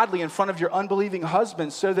live godly in front of your unbelieving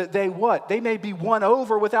husbands so that they what? They may be won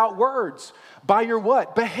over without words. By your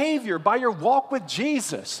what? Behavior, by your walk with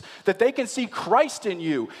Jesus, that they can see Christ in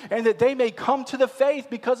you and that they may come to the faith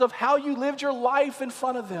because of how you lived your life in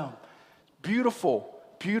front of them. Beautiful,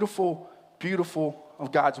 beautiful, beautiful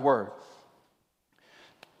of God's word.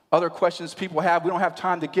 Other questions people have, we don't have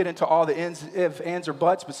time to get into all the ifs, ands, or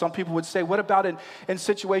buts, but some people would say, what about in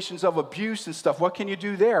situations of abuse and stuff? What can you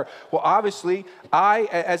do there? Well, obviously, I,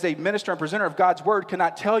 as a minister and presenter of God's word,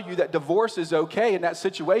 cannot tell you that divorce is okay in that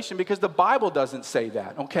situation because the Bible doesn't say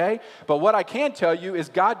that, okay? But what I can tell you is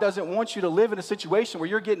God doesn't want you to live in a situation where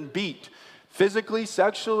you're getting beat. Physically,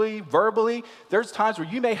 sexually, verbally. There's times where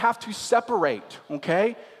you may have to separate,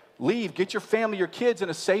 okay? Leave, get your family, your kids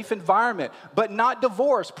in a safe environment, but not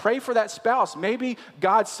divorce. Pray for that spouse. Maybe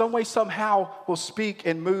God some way, somehow will speak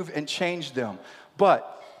and move and change them.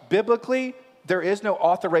 But biblically, there is no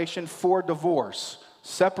authorization for divorce.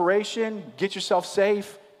 Separation, get yourself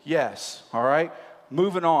safe, yes, all right?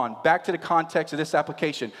 Moving on, back to the context of this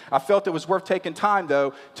application. I felt it was worth taking time,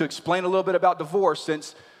 though, to explain a little bit about divorce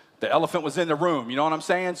since the elephant was in the room, you know what I'm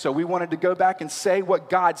saying? So we wanted to go back and say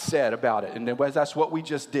what God said about it, and that's what we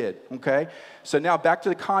just did, okay? So now back to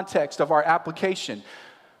the context of our application.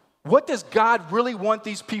 What does God really want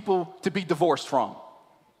these people to be divorced from?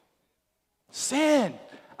 Sin,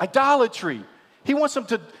 idolatry. He wants them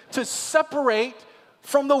to separate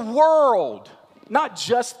from the world, not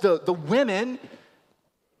just the women.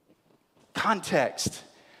 Context.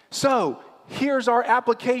 So here's our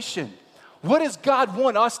application. What does God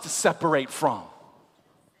want us to separate from?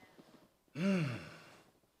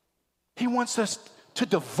 He wants us to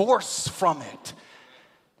divorce from it.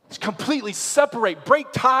 Completely separate,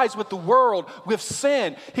 break ties with the world, with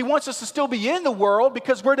sin. He wants us to still be in the world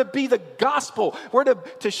because we're to be the gospel. We're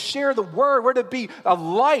to share the word. We're to be a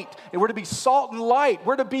light, and we're to be salt and light.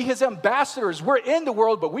 We're to be his ambassadors. We're in the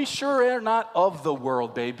world, but we sure are not of the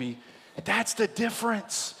world, baby. That's the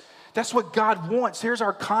difference. That's what God wants. Here's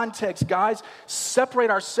our context, guys. Separate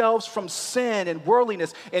ourselves from sin and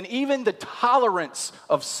worldliness and even the tolerance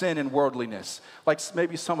of sin and worldliness, like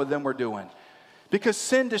maybe some of them were doing. Because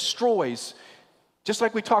sin destroys, just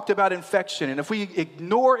like we talked about infection. And if we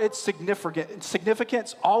ignore its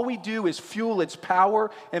significance, all we do is fuel its power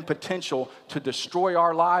and potential to destroy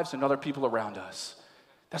our lives and other people around us.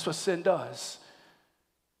 That's what sin does.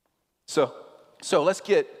 So let's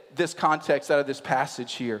get this context out of this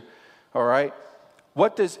passage here. All right,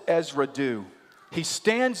 what does Ezra do? He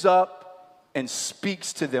stands up and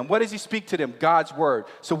speaks to them. What does he speak to them? God's word.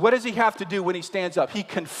 So what does he have to do when he stands up? He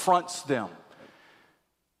confronts them.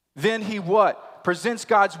 Then he what? Presents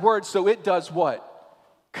God's word, so it does what?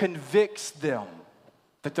 Convicts them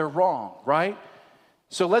that they're wrong, right?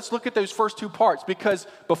 So let's look at those first 2 parts, because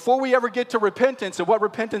before we ever get to repentance and what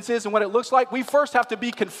repentance is and what it looks like, we first have to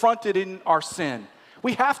be confronted in our sin.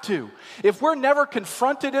 We have to. If we're never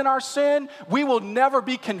confronted in our sin, we will never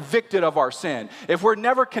be convicted of our sin. If we're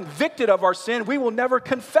never convicted of our sin, we will never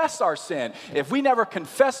confess our sin. If we never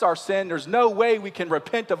confess our sin, there's no way we can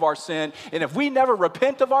repent of our sin. And if we never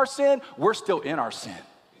repent of our sin, we're still in our sin.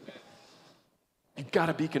 You've got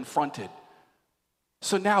to be confronted.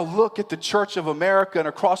 So now look at the Church of America and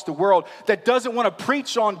across the world that doesn't want to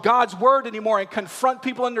preach on God's word anymore and confront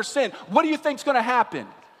people in their sin. What do you think is going to happen?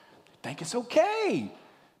 They think it's okay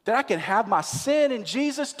that I can have my sin in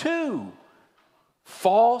Jesus too.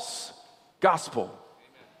 False gospel,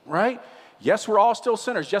 right? Yes, we're all still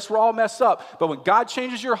sinners. Yes, we're all messed up. But when God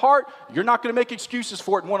changes your heart, you're not going to make excuses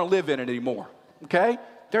for it and want to live in it anymore, okay?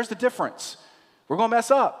 There's the difference. We're going to mess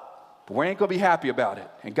up, but we ain't going to be happy about it.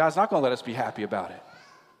 And God's not going to let us be happy about it.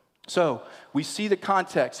 So we see the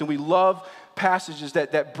context, and we love passages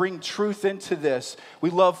that bring truth into this.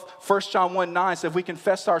 We love 1 John 1:9 says, if we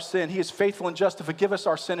confess our sin, he is faithful and just to forgive us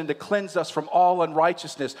our sin and to cleanse us from all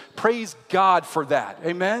unrighteousness. Praise God for that.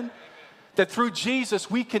 Amen? That through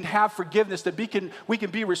Jesus, we can have forgiveness, that we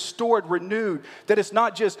can be restored, renewed, that it's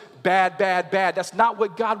not just bad, bad, bad. That's not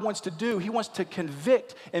what God wants to do. He wants to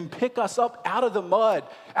convict and pick us up out of the mud,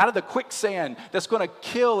 out of the quicksand that's going to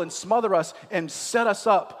kill and smother us and set us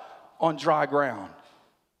up on dry ground.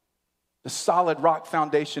 The solid rock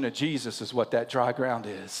foundation of Jesus is what that dry ground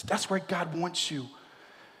is. That's where God wants you.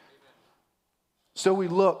 So we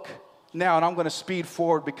look now, and I'm going to speed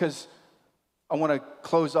forward because I want to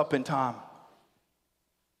close up in time.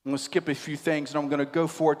 I'm going to skip a few things, and I'm going to go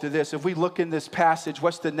forward to this. If we look in this passage,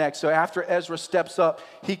 what's the next? So after Ezra steps up,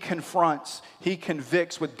 he confronts, he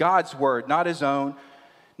convicts with God's word, not his own.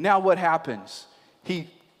 Now what happens? He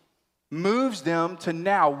moves them to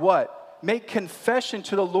now what? Make confession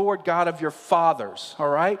to the Lord God of your fathers, all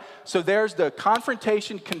right? So there's the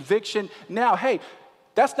confrontation, conviction. Now, hey,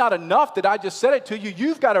 that's not enough that I just said it to you.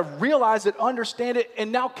 You've got to realize it, understand it,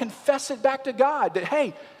 and now confess it back to God that,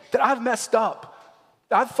 hey, that I've messed up,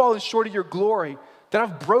 that I've fallen short of your glory, that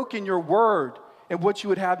I've broken your word and what you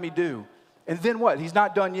would have me do. And then what? He's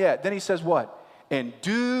not done yet. Then he says what? And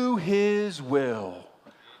do his will.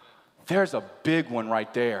 There's a big one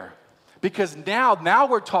right there. Because now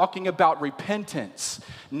we're talking about repentance.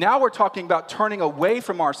 Now we're talking about turning away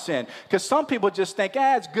from our sin. Because some people just think,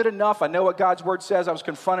 it's good enough. I know what God's word says. I was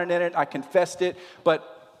confronted in it. I confessed it.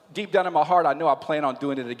 But deep down in my heart, I know I plan on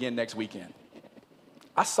doing it again next weekend.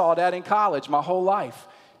 I saw that in college my whole life.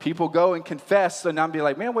 People go and confess, and I'm be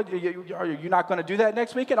like, man, what, are you not going to do that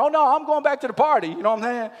next weekend? Oh, no, I'm going back to the party. You know what I'm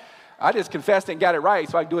saying? I just confessed and got it right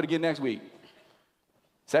so I can do it again next week.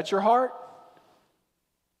 Is that your heart?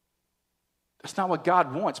 That's not what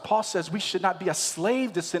God wants. Paul says we should not be a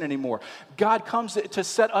slave to sin anymore. God comes to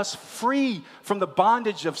set us free from the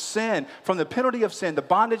bondage of sin, from the penalty of sin, the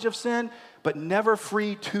bondage of sin, but never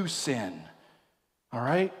free to sin. All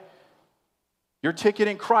right? Your ticket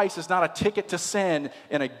in Christ is not a ticket to sin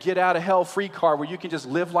and a get-out-of-hell free card where you can just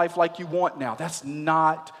live life like you want now. That's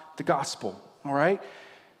not the gospel. All right?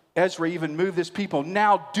 Ezra even moved his people.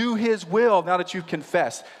 Now do his will now that you've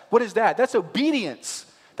confessed. What is that? That's obedience.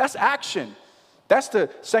 That's action. That's the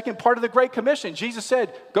second part of the Great Commission. Jesus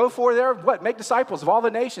said, go forth there, what? Make disciples of all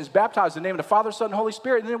the nations, baptize in the name of the Father, Son, and Holy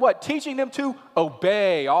Spirit. And then what? Teaching them to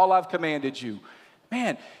obey all I've commanded you.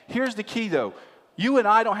 Man, here's the key though. You and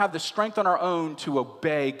I don't have the strength on our own to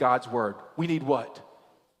obey God's word. We need what?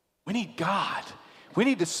 We need God. We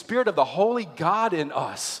need the Spirit of the Holy God in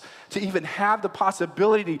us to even have the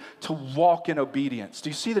possibility to walk in obedience. Do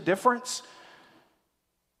you see the difference?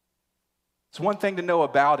 It's one thing to know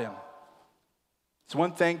about him. It's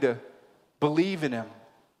one thing to believe in him.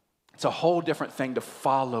 It's a whole different thing to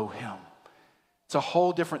follow him. It's a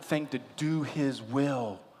whole different thing to do his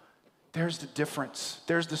will. There's the difference.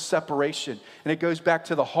 There's the separation. And it goes back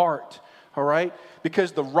to the heart, all right?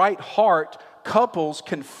 Because the right heart couples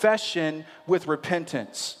confession with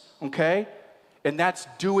repentance, okay? And that's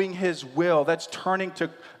doing his will. That's turning to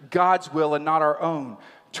God's will and not our own.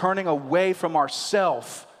 Turning away from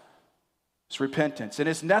ourself. It's repentance. And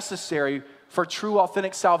it's necessary for true,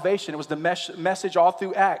 authentic salvation. It was the message all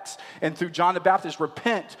through Acts and through John the Baptist.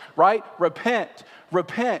 Repent, right? Repent,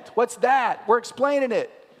 repent. What's that? We're explaining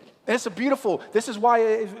it. And it's this is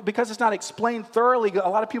why, because it's not explained thoroughly, a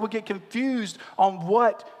lot of people get confused on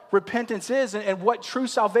what repentance is and what true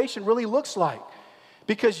salvation really looks like.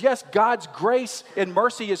 Because yes, God's grace and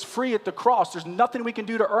mercy is free at the cross. There's nothing we can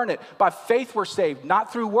do to earn it. By faith we're saved,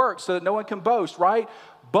 not through works, so that no one can boast, right?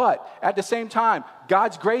 But at the same time,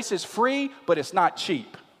 God's grace is free, but it's not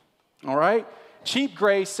cheap. All right? Cheap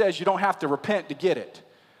grace says you don't have to repent to get it.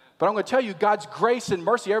 But I'm going to tell you, God's grace and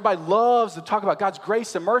mercy, everybody loves to talk about God's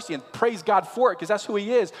grace and mercy and praise God for it because that's who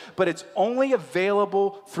he is. But it's only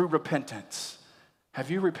available through repentance.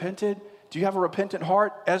 Have you repented? Do you have a repentant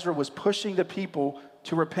heart? Ezra was pushing the people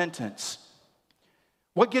to repentance.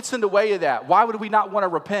 What gets in the way of that? Why would we not want to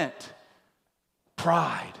repent?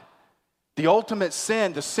 Pride. The ultimate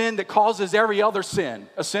sin, the sin that causes every other sin,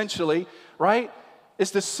 essentially, right? It's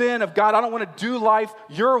the sin of God. I don't want to do life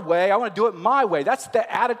your way. I want to do it my way. That's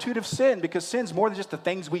the attitude of sin, because sin's more than just the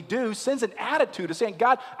things we do. Sin's an attitude of saying,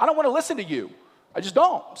 God, I don't want to listen to you. I just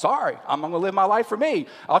don't. Sorry. I'm going to live my life for me.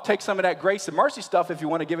 I'll take some of that grace and mercy stuff if you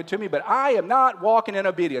want to give it to me, but I am not walking in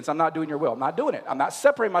obedience. I'm not doing your will. I'm not doing it. I'm not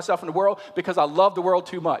separating myself from the world because I love the world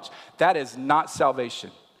too much. That is not salvation.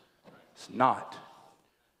 It's not.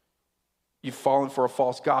 You've fallen for a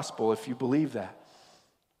false gospel if you believe that.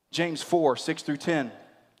 James 4, 6 through 10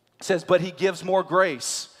 says, but he gives more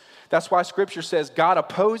grace. That's why Scripture says, God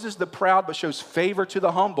opposes the proud but shows favor to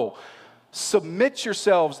the humble. Submit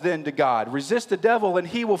yourselves then to God. Resist the devil and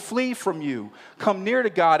he will flee from you. Come near to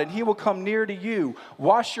God and he will come near to you.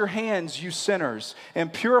 Wash your hands, you sinners,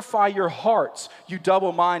 and purify your hearts, you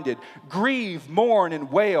double-minded. Grieve, mourn,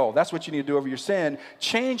 and wail. That's what you need to do over your sin.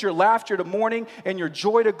 Change your laughter to mourning and your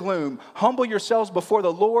joy to gloom. Humble yourselves before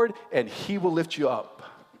the Lord and he will lift you up.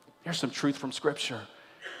 Here's some truth from Scripture.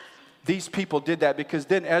 These people did that because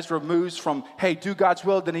then Ezra moves from, hey, do God's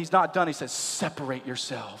will, then he's not done. He says, separate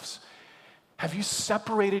yourselves. Have you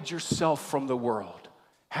separated yourself from the world?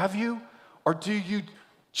 Have you? Or do you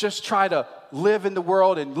just try to live in the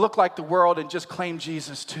world and look like the world and just claim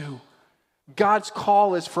Jesus too? God's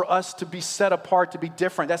call is for us to be set apart, to be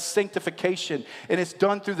different. That's sanctification. And it's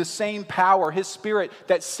done through the same power. His Spirit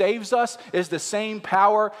that saves us is the same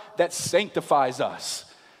power that sanctifies us.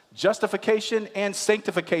 Justification and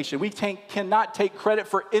sanctification. We cannot take credit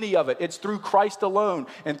for any of it. It's through Christ alone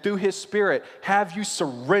and through His Spirit. Have you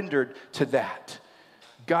surrendered to that?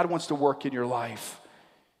 God wants to work in your life.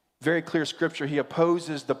 Very clear Scripture. He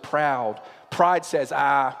opposes the proud. Pride says,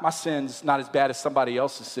 my sin's not as bad as somebody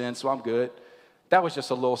else's sin, so I'm good. That was just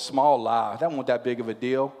a little small lie. That wasn't that big of a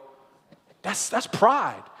deal. That's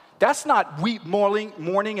pride. That's not weep,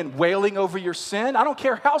 mourning, and wailing over your sin. I don't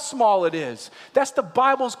care how small it is. That's the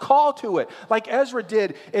Bible's call to it. Like Ezra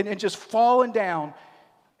did, and just falling down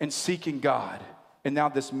and seeking God. And now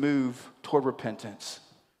this move toward repentance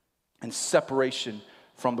and separation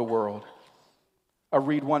from the world. I'll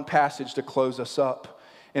read one passage to close us up.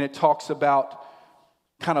 And it talks about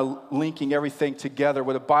kind of linking everything together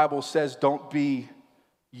where the Bible says don't be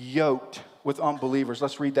yoked with unbelievers.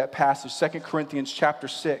 Let's read that passage. 2 Corinthians chapter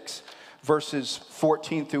 6, verses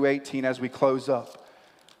 14 through 18 as we close up.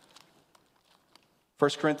 2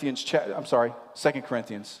 Corinthians chapter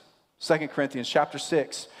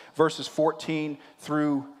 6, verses 14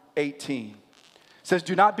 through 18. It says,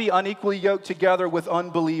 do not be unequally yoked together with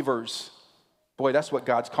unbelievers. Boy, that's what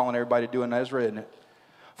God's calling everybody to do in Ezra, isn't it?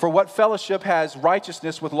 For what fellowship has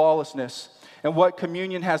righteousness with lawlessness? And what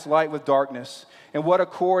communion has light with darkness? And what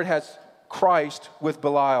accord has Christ with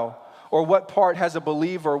Belial? Or what part has a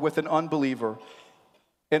believer with an unbeliever?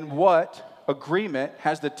 And what agreement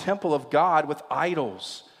has the temple of God with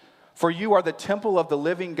idols? For you are the temple of the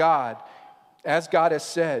living God. As God has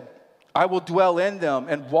said, I will dwell in them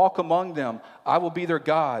and walk among them. I will be their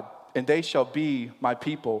God, and they shall be my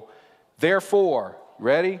people. Therefore,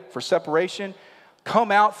 ready for separation?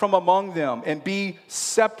 Come out from among them and be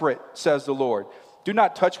separate, says the Lord. Do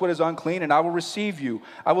not touch what is unclean, and I will receive you.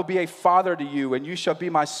 I will be a father to you, and you shall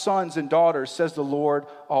be my sons and daughters, says the Lord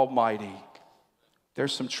Almighty.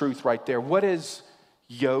 There's some truth right there. What is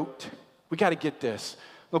yoked? We got to get this.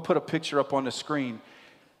 We'll put a picture up on the screen.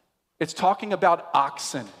 It's talking about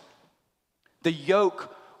oxen. The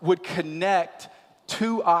yoke would connect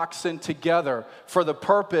two oxen together for the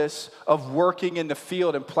purpose of working in the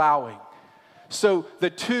field and plowing. So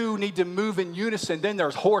the two need to move in unison. Then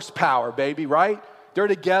there's horsepower, baby, right? They're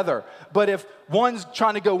together. But if one's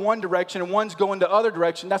trying to go one direction and one's going the other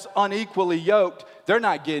direction, that's unequally yoked. They're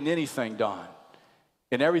not getting anything done.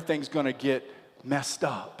 And everything's going to get messed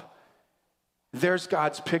up. There's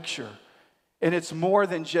God's picture. And it's more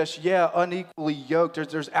than just, unequally yoked.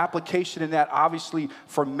 There's application in that, obviously,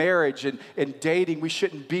 for marriage and dating. We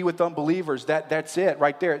shouldn't be with unbelievers. That's it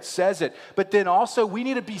right there. It says it. But then also, we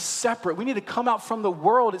need to be separate. We need to come out from the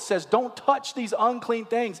world. It says, don't touch these unclean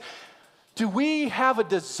things. Do we have a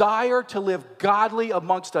desire to live godly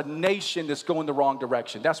amongst a nation that's going the wrong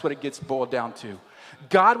direction? That's what it gets boiled down to.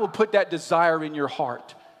 God will put that desire in your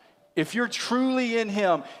heart. If you're truly in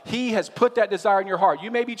Him, He has put that desire in your heart. You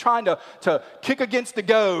may be trying to kick against the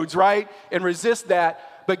goads, right? And resist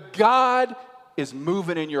that. But God is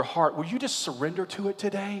moving in your heart, will you just surrender to it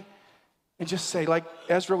today? And just say, like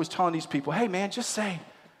Ezra was telling these people, hey man, just say,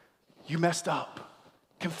 you messed up.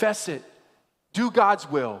 Confess it. Do God's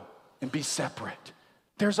will and be separate.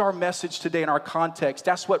 There's our message today in our context.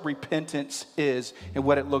 That's what repentance is and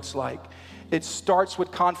what it looks like. It starts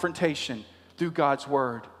with confrontation through God's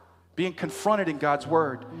word, being confronted in God's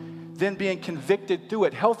word, then being convicted through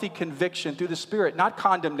it, healthy conviction through the Spirit, not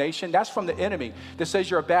condemnation. That's from the enemy that says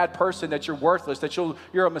you're a bad person, that you're worthless, that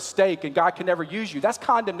you're a mistake and God can never use you. That's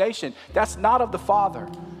condemnation. That's not of the Father.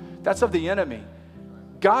 That's of the enemy.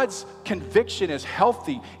 God's conviction is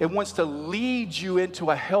healthy. It wants to lead you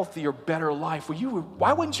into a healthier, better life.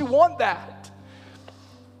 Why wouldn't you want that?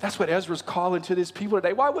 That's what Ezra's calling to these people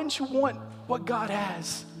today. Why wouldn't you want what God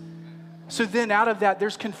has? So then out of that,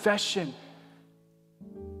 there's confession.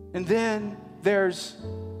 And then there's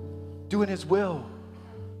doing his will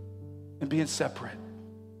and being separate.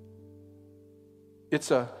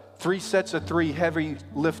 It's a 3 sets of 3 heavy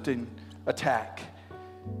lifting attack.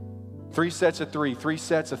 3 sets of 3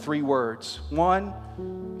 sets of 3 words.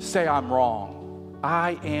 1, say I'm wrong.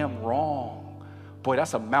 I am wrong. Boy,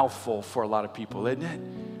 that's a mouthful for a lot of people, isn't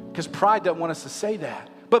it? Because pride doesn't want us to say that.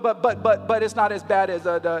 But it's not as bad as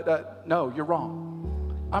no, you're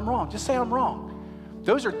wrong. I'm wrong. Just say I'm wrong.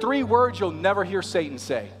 Those are 3 words you'll never hear Satan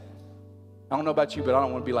say. I don't know about you, but I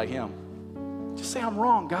don't want to be like him. Just say I'm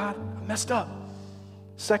wrong, God. I messed up.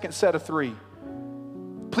 2nd set of 3.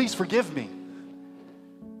 Please forgive me.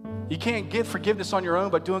 You can't get forgiveness on your own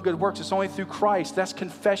by doing good works. It's only through Christ. That's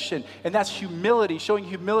confession. And that's humility, showing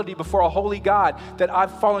humility before a holy God that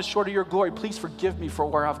I've fallen short of your glory. Please forgive me for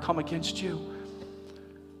where I've come against you.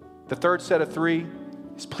 The 3rd set of 3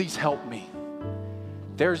 is please help me.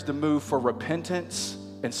 There's the move for repentance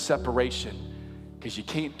and separation, because you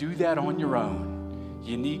can't do that on your own.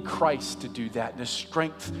 You need Christ to do that, and the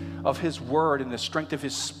strength of his word and the strength of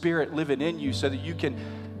his Spirit living in you so that you can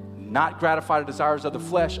not gratify the desires of the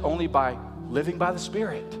flesh only by living by the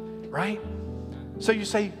Spirit, right? So you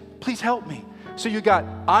say, please help me. So you got,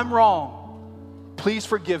 I'm wrong. Please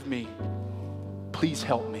forgive me. Please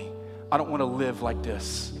help me. I don't want to live like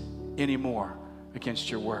this anymore against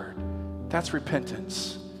your word. That's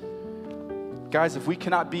repentance. Guys, if we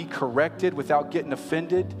cannot be corrected without getting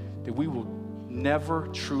offended, then we will never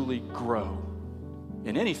truly grow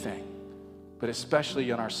in anything, but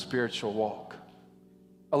especially in our spiritual walk.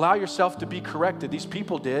 Allow yourself to be corrected. These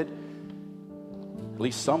people did, at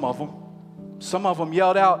least some of them. Some of them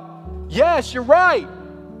yelled out, yes, you're right.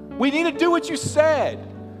 We need to do what you said.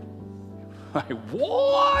 Like,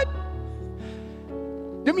 what?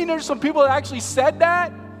 You mean there's some people that actually said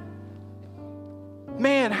that?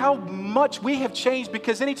 Man, how much we have changed,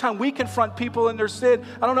 because anytime we confront people in their sin,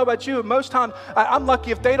 I don't know about you, most times I'm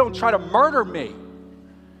lucky if they don't try to murder me.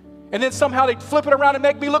 And then somehow they flip it around and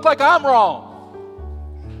make me look like I'm wrong.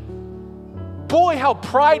 Boy, how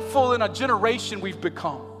prideful in a generation we've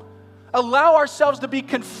become. Allow ourselves to be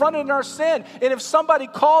confronted in our sin. And if somebody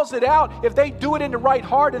calls it out, if they do it in the right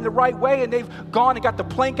heart, in the right way, and they've gone and got the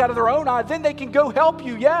plank out of their own eye, then they can go help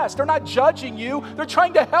you. Yes, they're not judging you. They're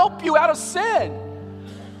trying to help you out of sin.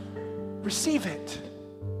 Receive it.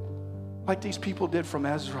 Like these people did from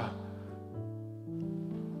Ezra.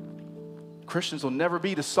 Christians will never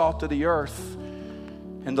be the salt of the earth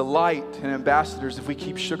and the light and ambassadors if we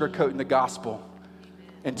keep sugarcoating the gospel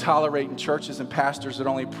and tolerating churches and pastors that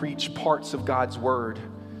only preach parts of God's word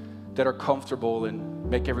that are comfortable and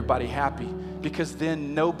make everybody happy, because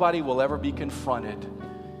then nobody will ever be confronted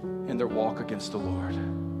in their walk against the Lord.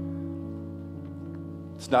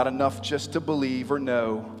 It's not enough just to believe or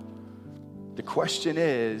know. The question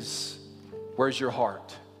is, where's your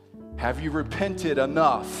heart? Have you repented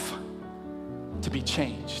enough to be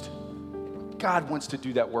changed? God wants to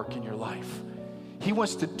do that work in your life. He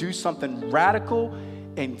wants to do something radical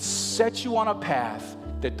and set you on a path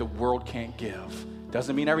that the world can't give.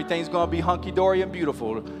 Doesn't mean everything's going to be hunky-dory and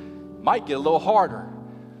beautiful. It might get a little harder,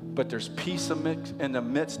 but there's peace in the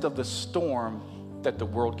midst of the storm that the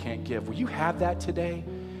world can't give. Will you have that today?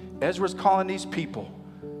 Ezra's calling these people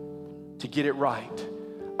to get it right.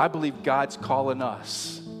 I believe God's calling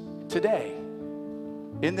us today,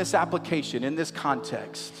 in this application, in this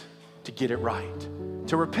context, to get it right,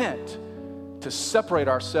 to repent, to separate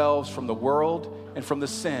ourselves from the world and from the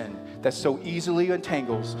sin that so easily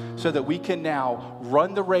entangles, so that we can now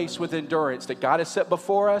run the race with endurance that God has set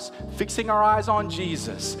before us, fixing our eyes on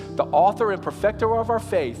Jesus, the author and perfecter of our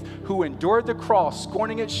faith, who endured the cross,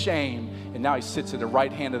 scorning its shame, and now he sits at the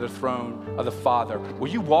right hand of the throne of the Father. Will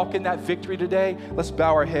you walk in that victory today? Let's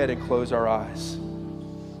bow our head and close our eyes.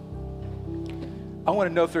 I want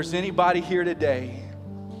to know if there's anybody here today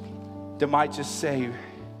that might just say,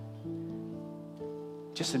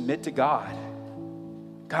 just admit to God,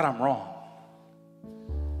 God, I'm wrong.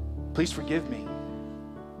 Please forgive me.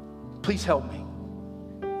 Please help me.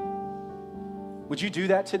 Would you do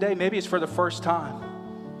that today? Maybe it's for the first time.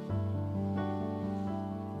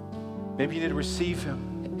 Maybe you need to receive Him.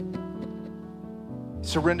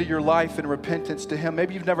 Surrender your life in repentance to Him.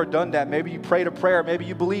 Maybe you've never done that. Maybe you prayed a prayer. Maybe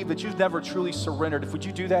you believe that you've never truly surrendered. Would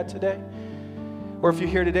you do that today? Or if you're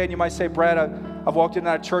here today and you might say, Brad, I've walked in and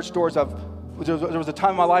out of church doors. There was a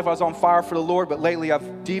time in my life I was on fire for the Lord, but lately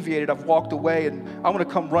I've deviated, I've walked away, and I want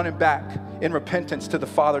to come running back in repentance to the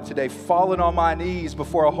Father today, falling on my knees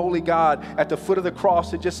before a holy God at the foot of the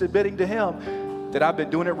cross and just admitting to Him that I've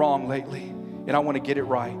been doing it wrong lately, and I want to get it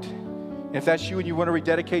right. And if that's you and you want to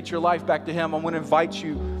rededicate your life back to Him, I want to invite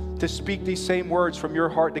you to speak these same words from your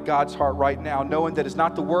heart to God's heart right now, knowing that it's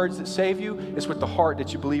not the words that save you, it's with the heart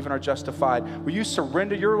that you believe and are justified. Will you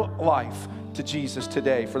surrender your life to Jesus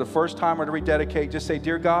today? For the first time or to rededicate, just say,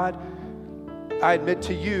 Dear God, I admit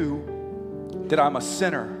to you that I'm a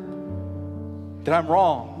sinner, that I'm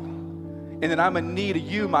wrong, and that I'm in need of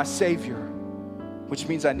you, my Savior, which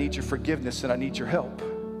means I need your forgiveness and I need your help.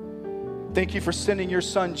 Thank you for sending your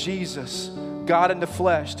Son, Jesus, God in the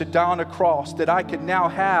flesh, to die on a cross, that I could now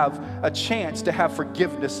have a chance to have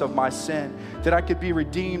forgiveness of my sin, that I could be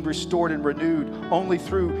redeemed, restored, and renewed only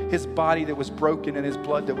through His body that was broken and His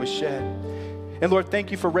blood that was shed. And Lord,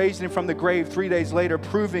 thank you for raising Him from the grave 3 days later,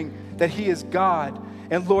 proving that He is God.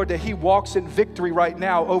 And Lord, that He walks in victory right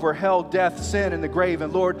now over hell, death, sin, and the grave.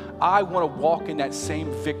 And Lord, I want to walk in that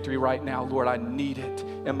same victory right now. Lord, I need it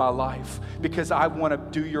in my life because I want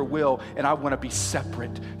to do your will and I want to be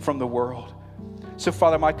separate from the world. So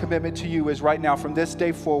Father, my commitment to you is right now, from this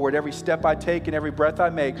day forward, every step I take and every breath I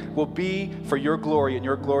make will be for your glory and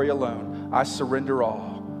your glory alone. I surrender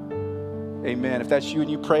all. Amen. If that's you and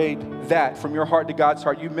you prayed that from your heart to God's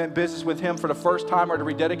heart, you meant business with Him for the first time or to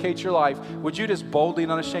rededicate your life, would you just boldly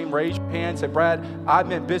and unashamed raise your hand and say, Brad, I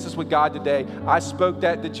meant business with God today. I spoke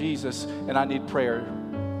that to Jesus and I need prayer.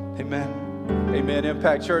 Amen. Amen.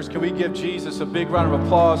 Impact Church, can we give Jesus a big round of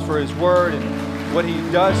applause for His word and what He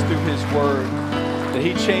does through His word? That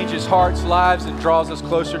He changes hearts, lives, and draws us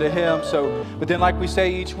closer to Him. But then like we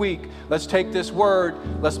say each week, let's take this word,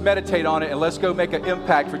 let's meditate on it, and let's go make an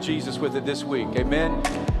impact for Jesus with it this week. Amen.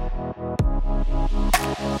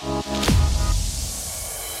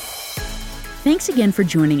 Thanks again for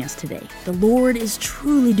joining us today. The Lord is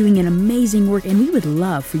truly doing an amazing work, and we would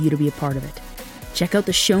love for you to be a part of it. Check out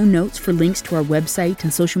the show notes for links to our website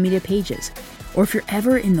and social media pages. Or if you're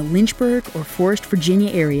ever in the Lynchburg or Forest,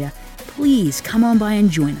 Virginia area, please come on by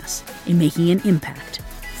and join us in making an impact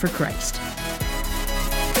for Christ.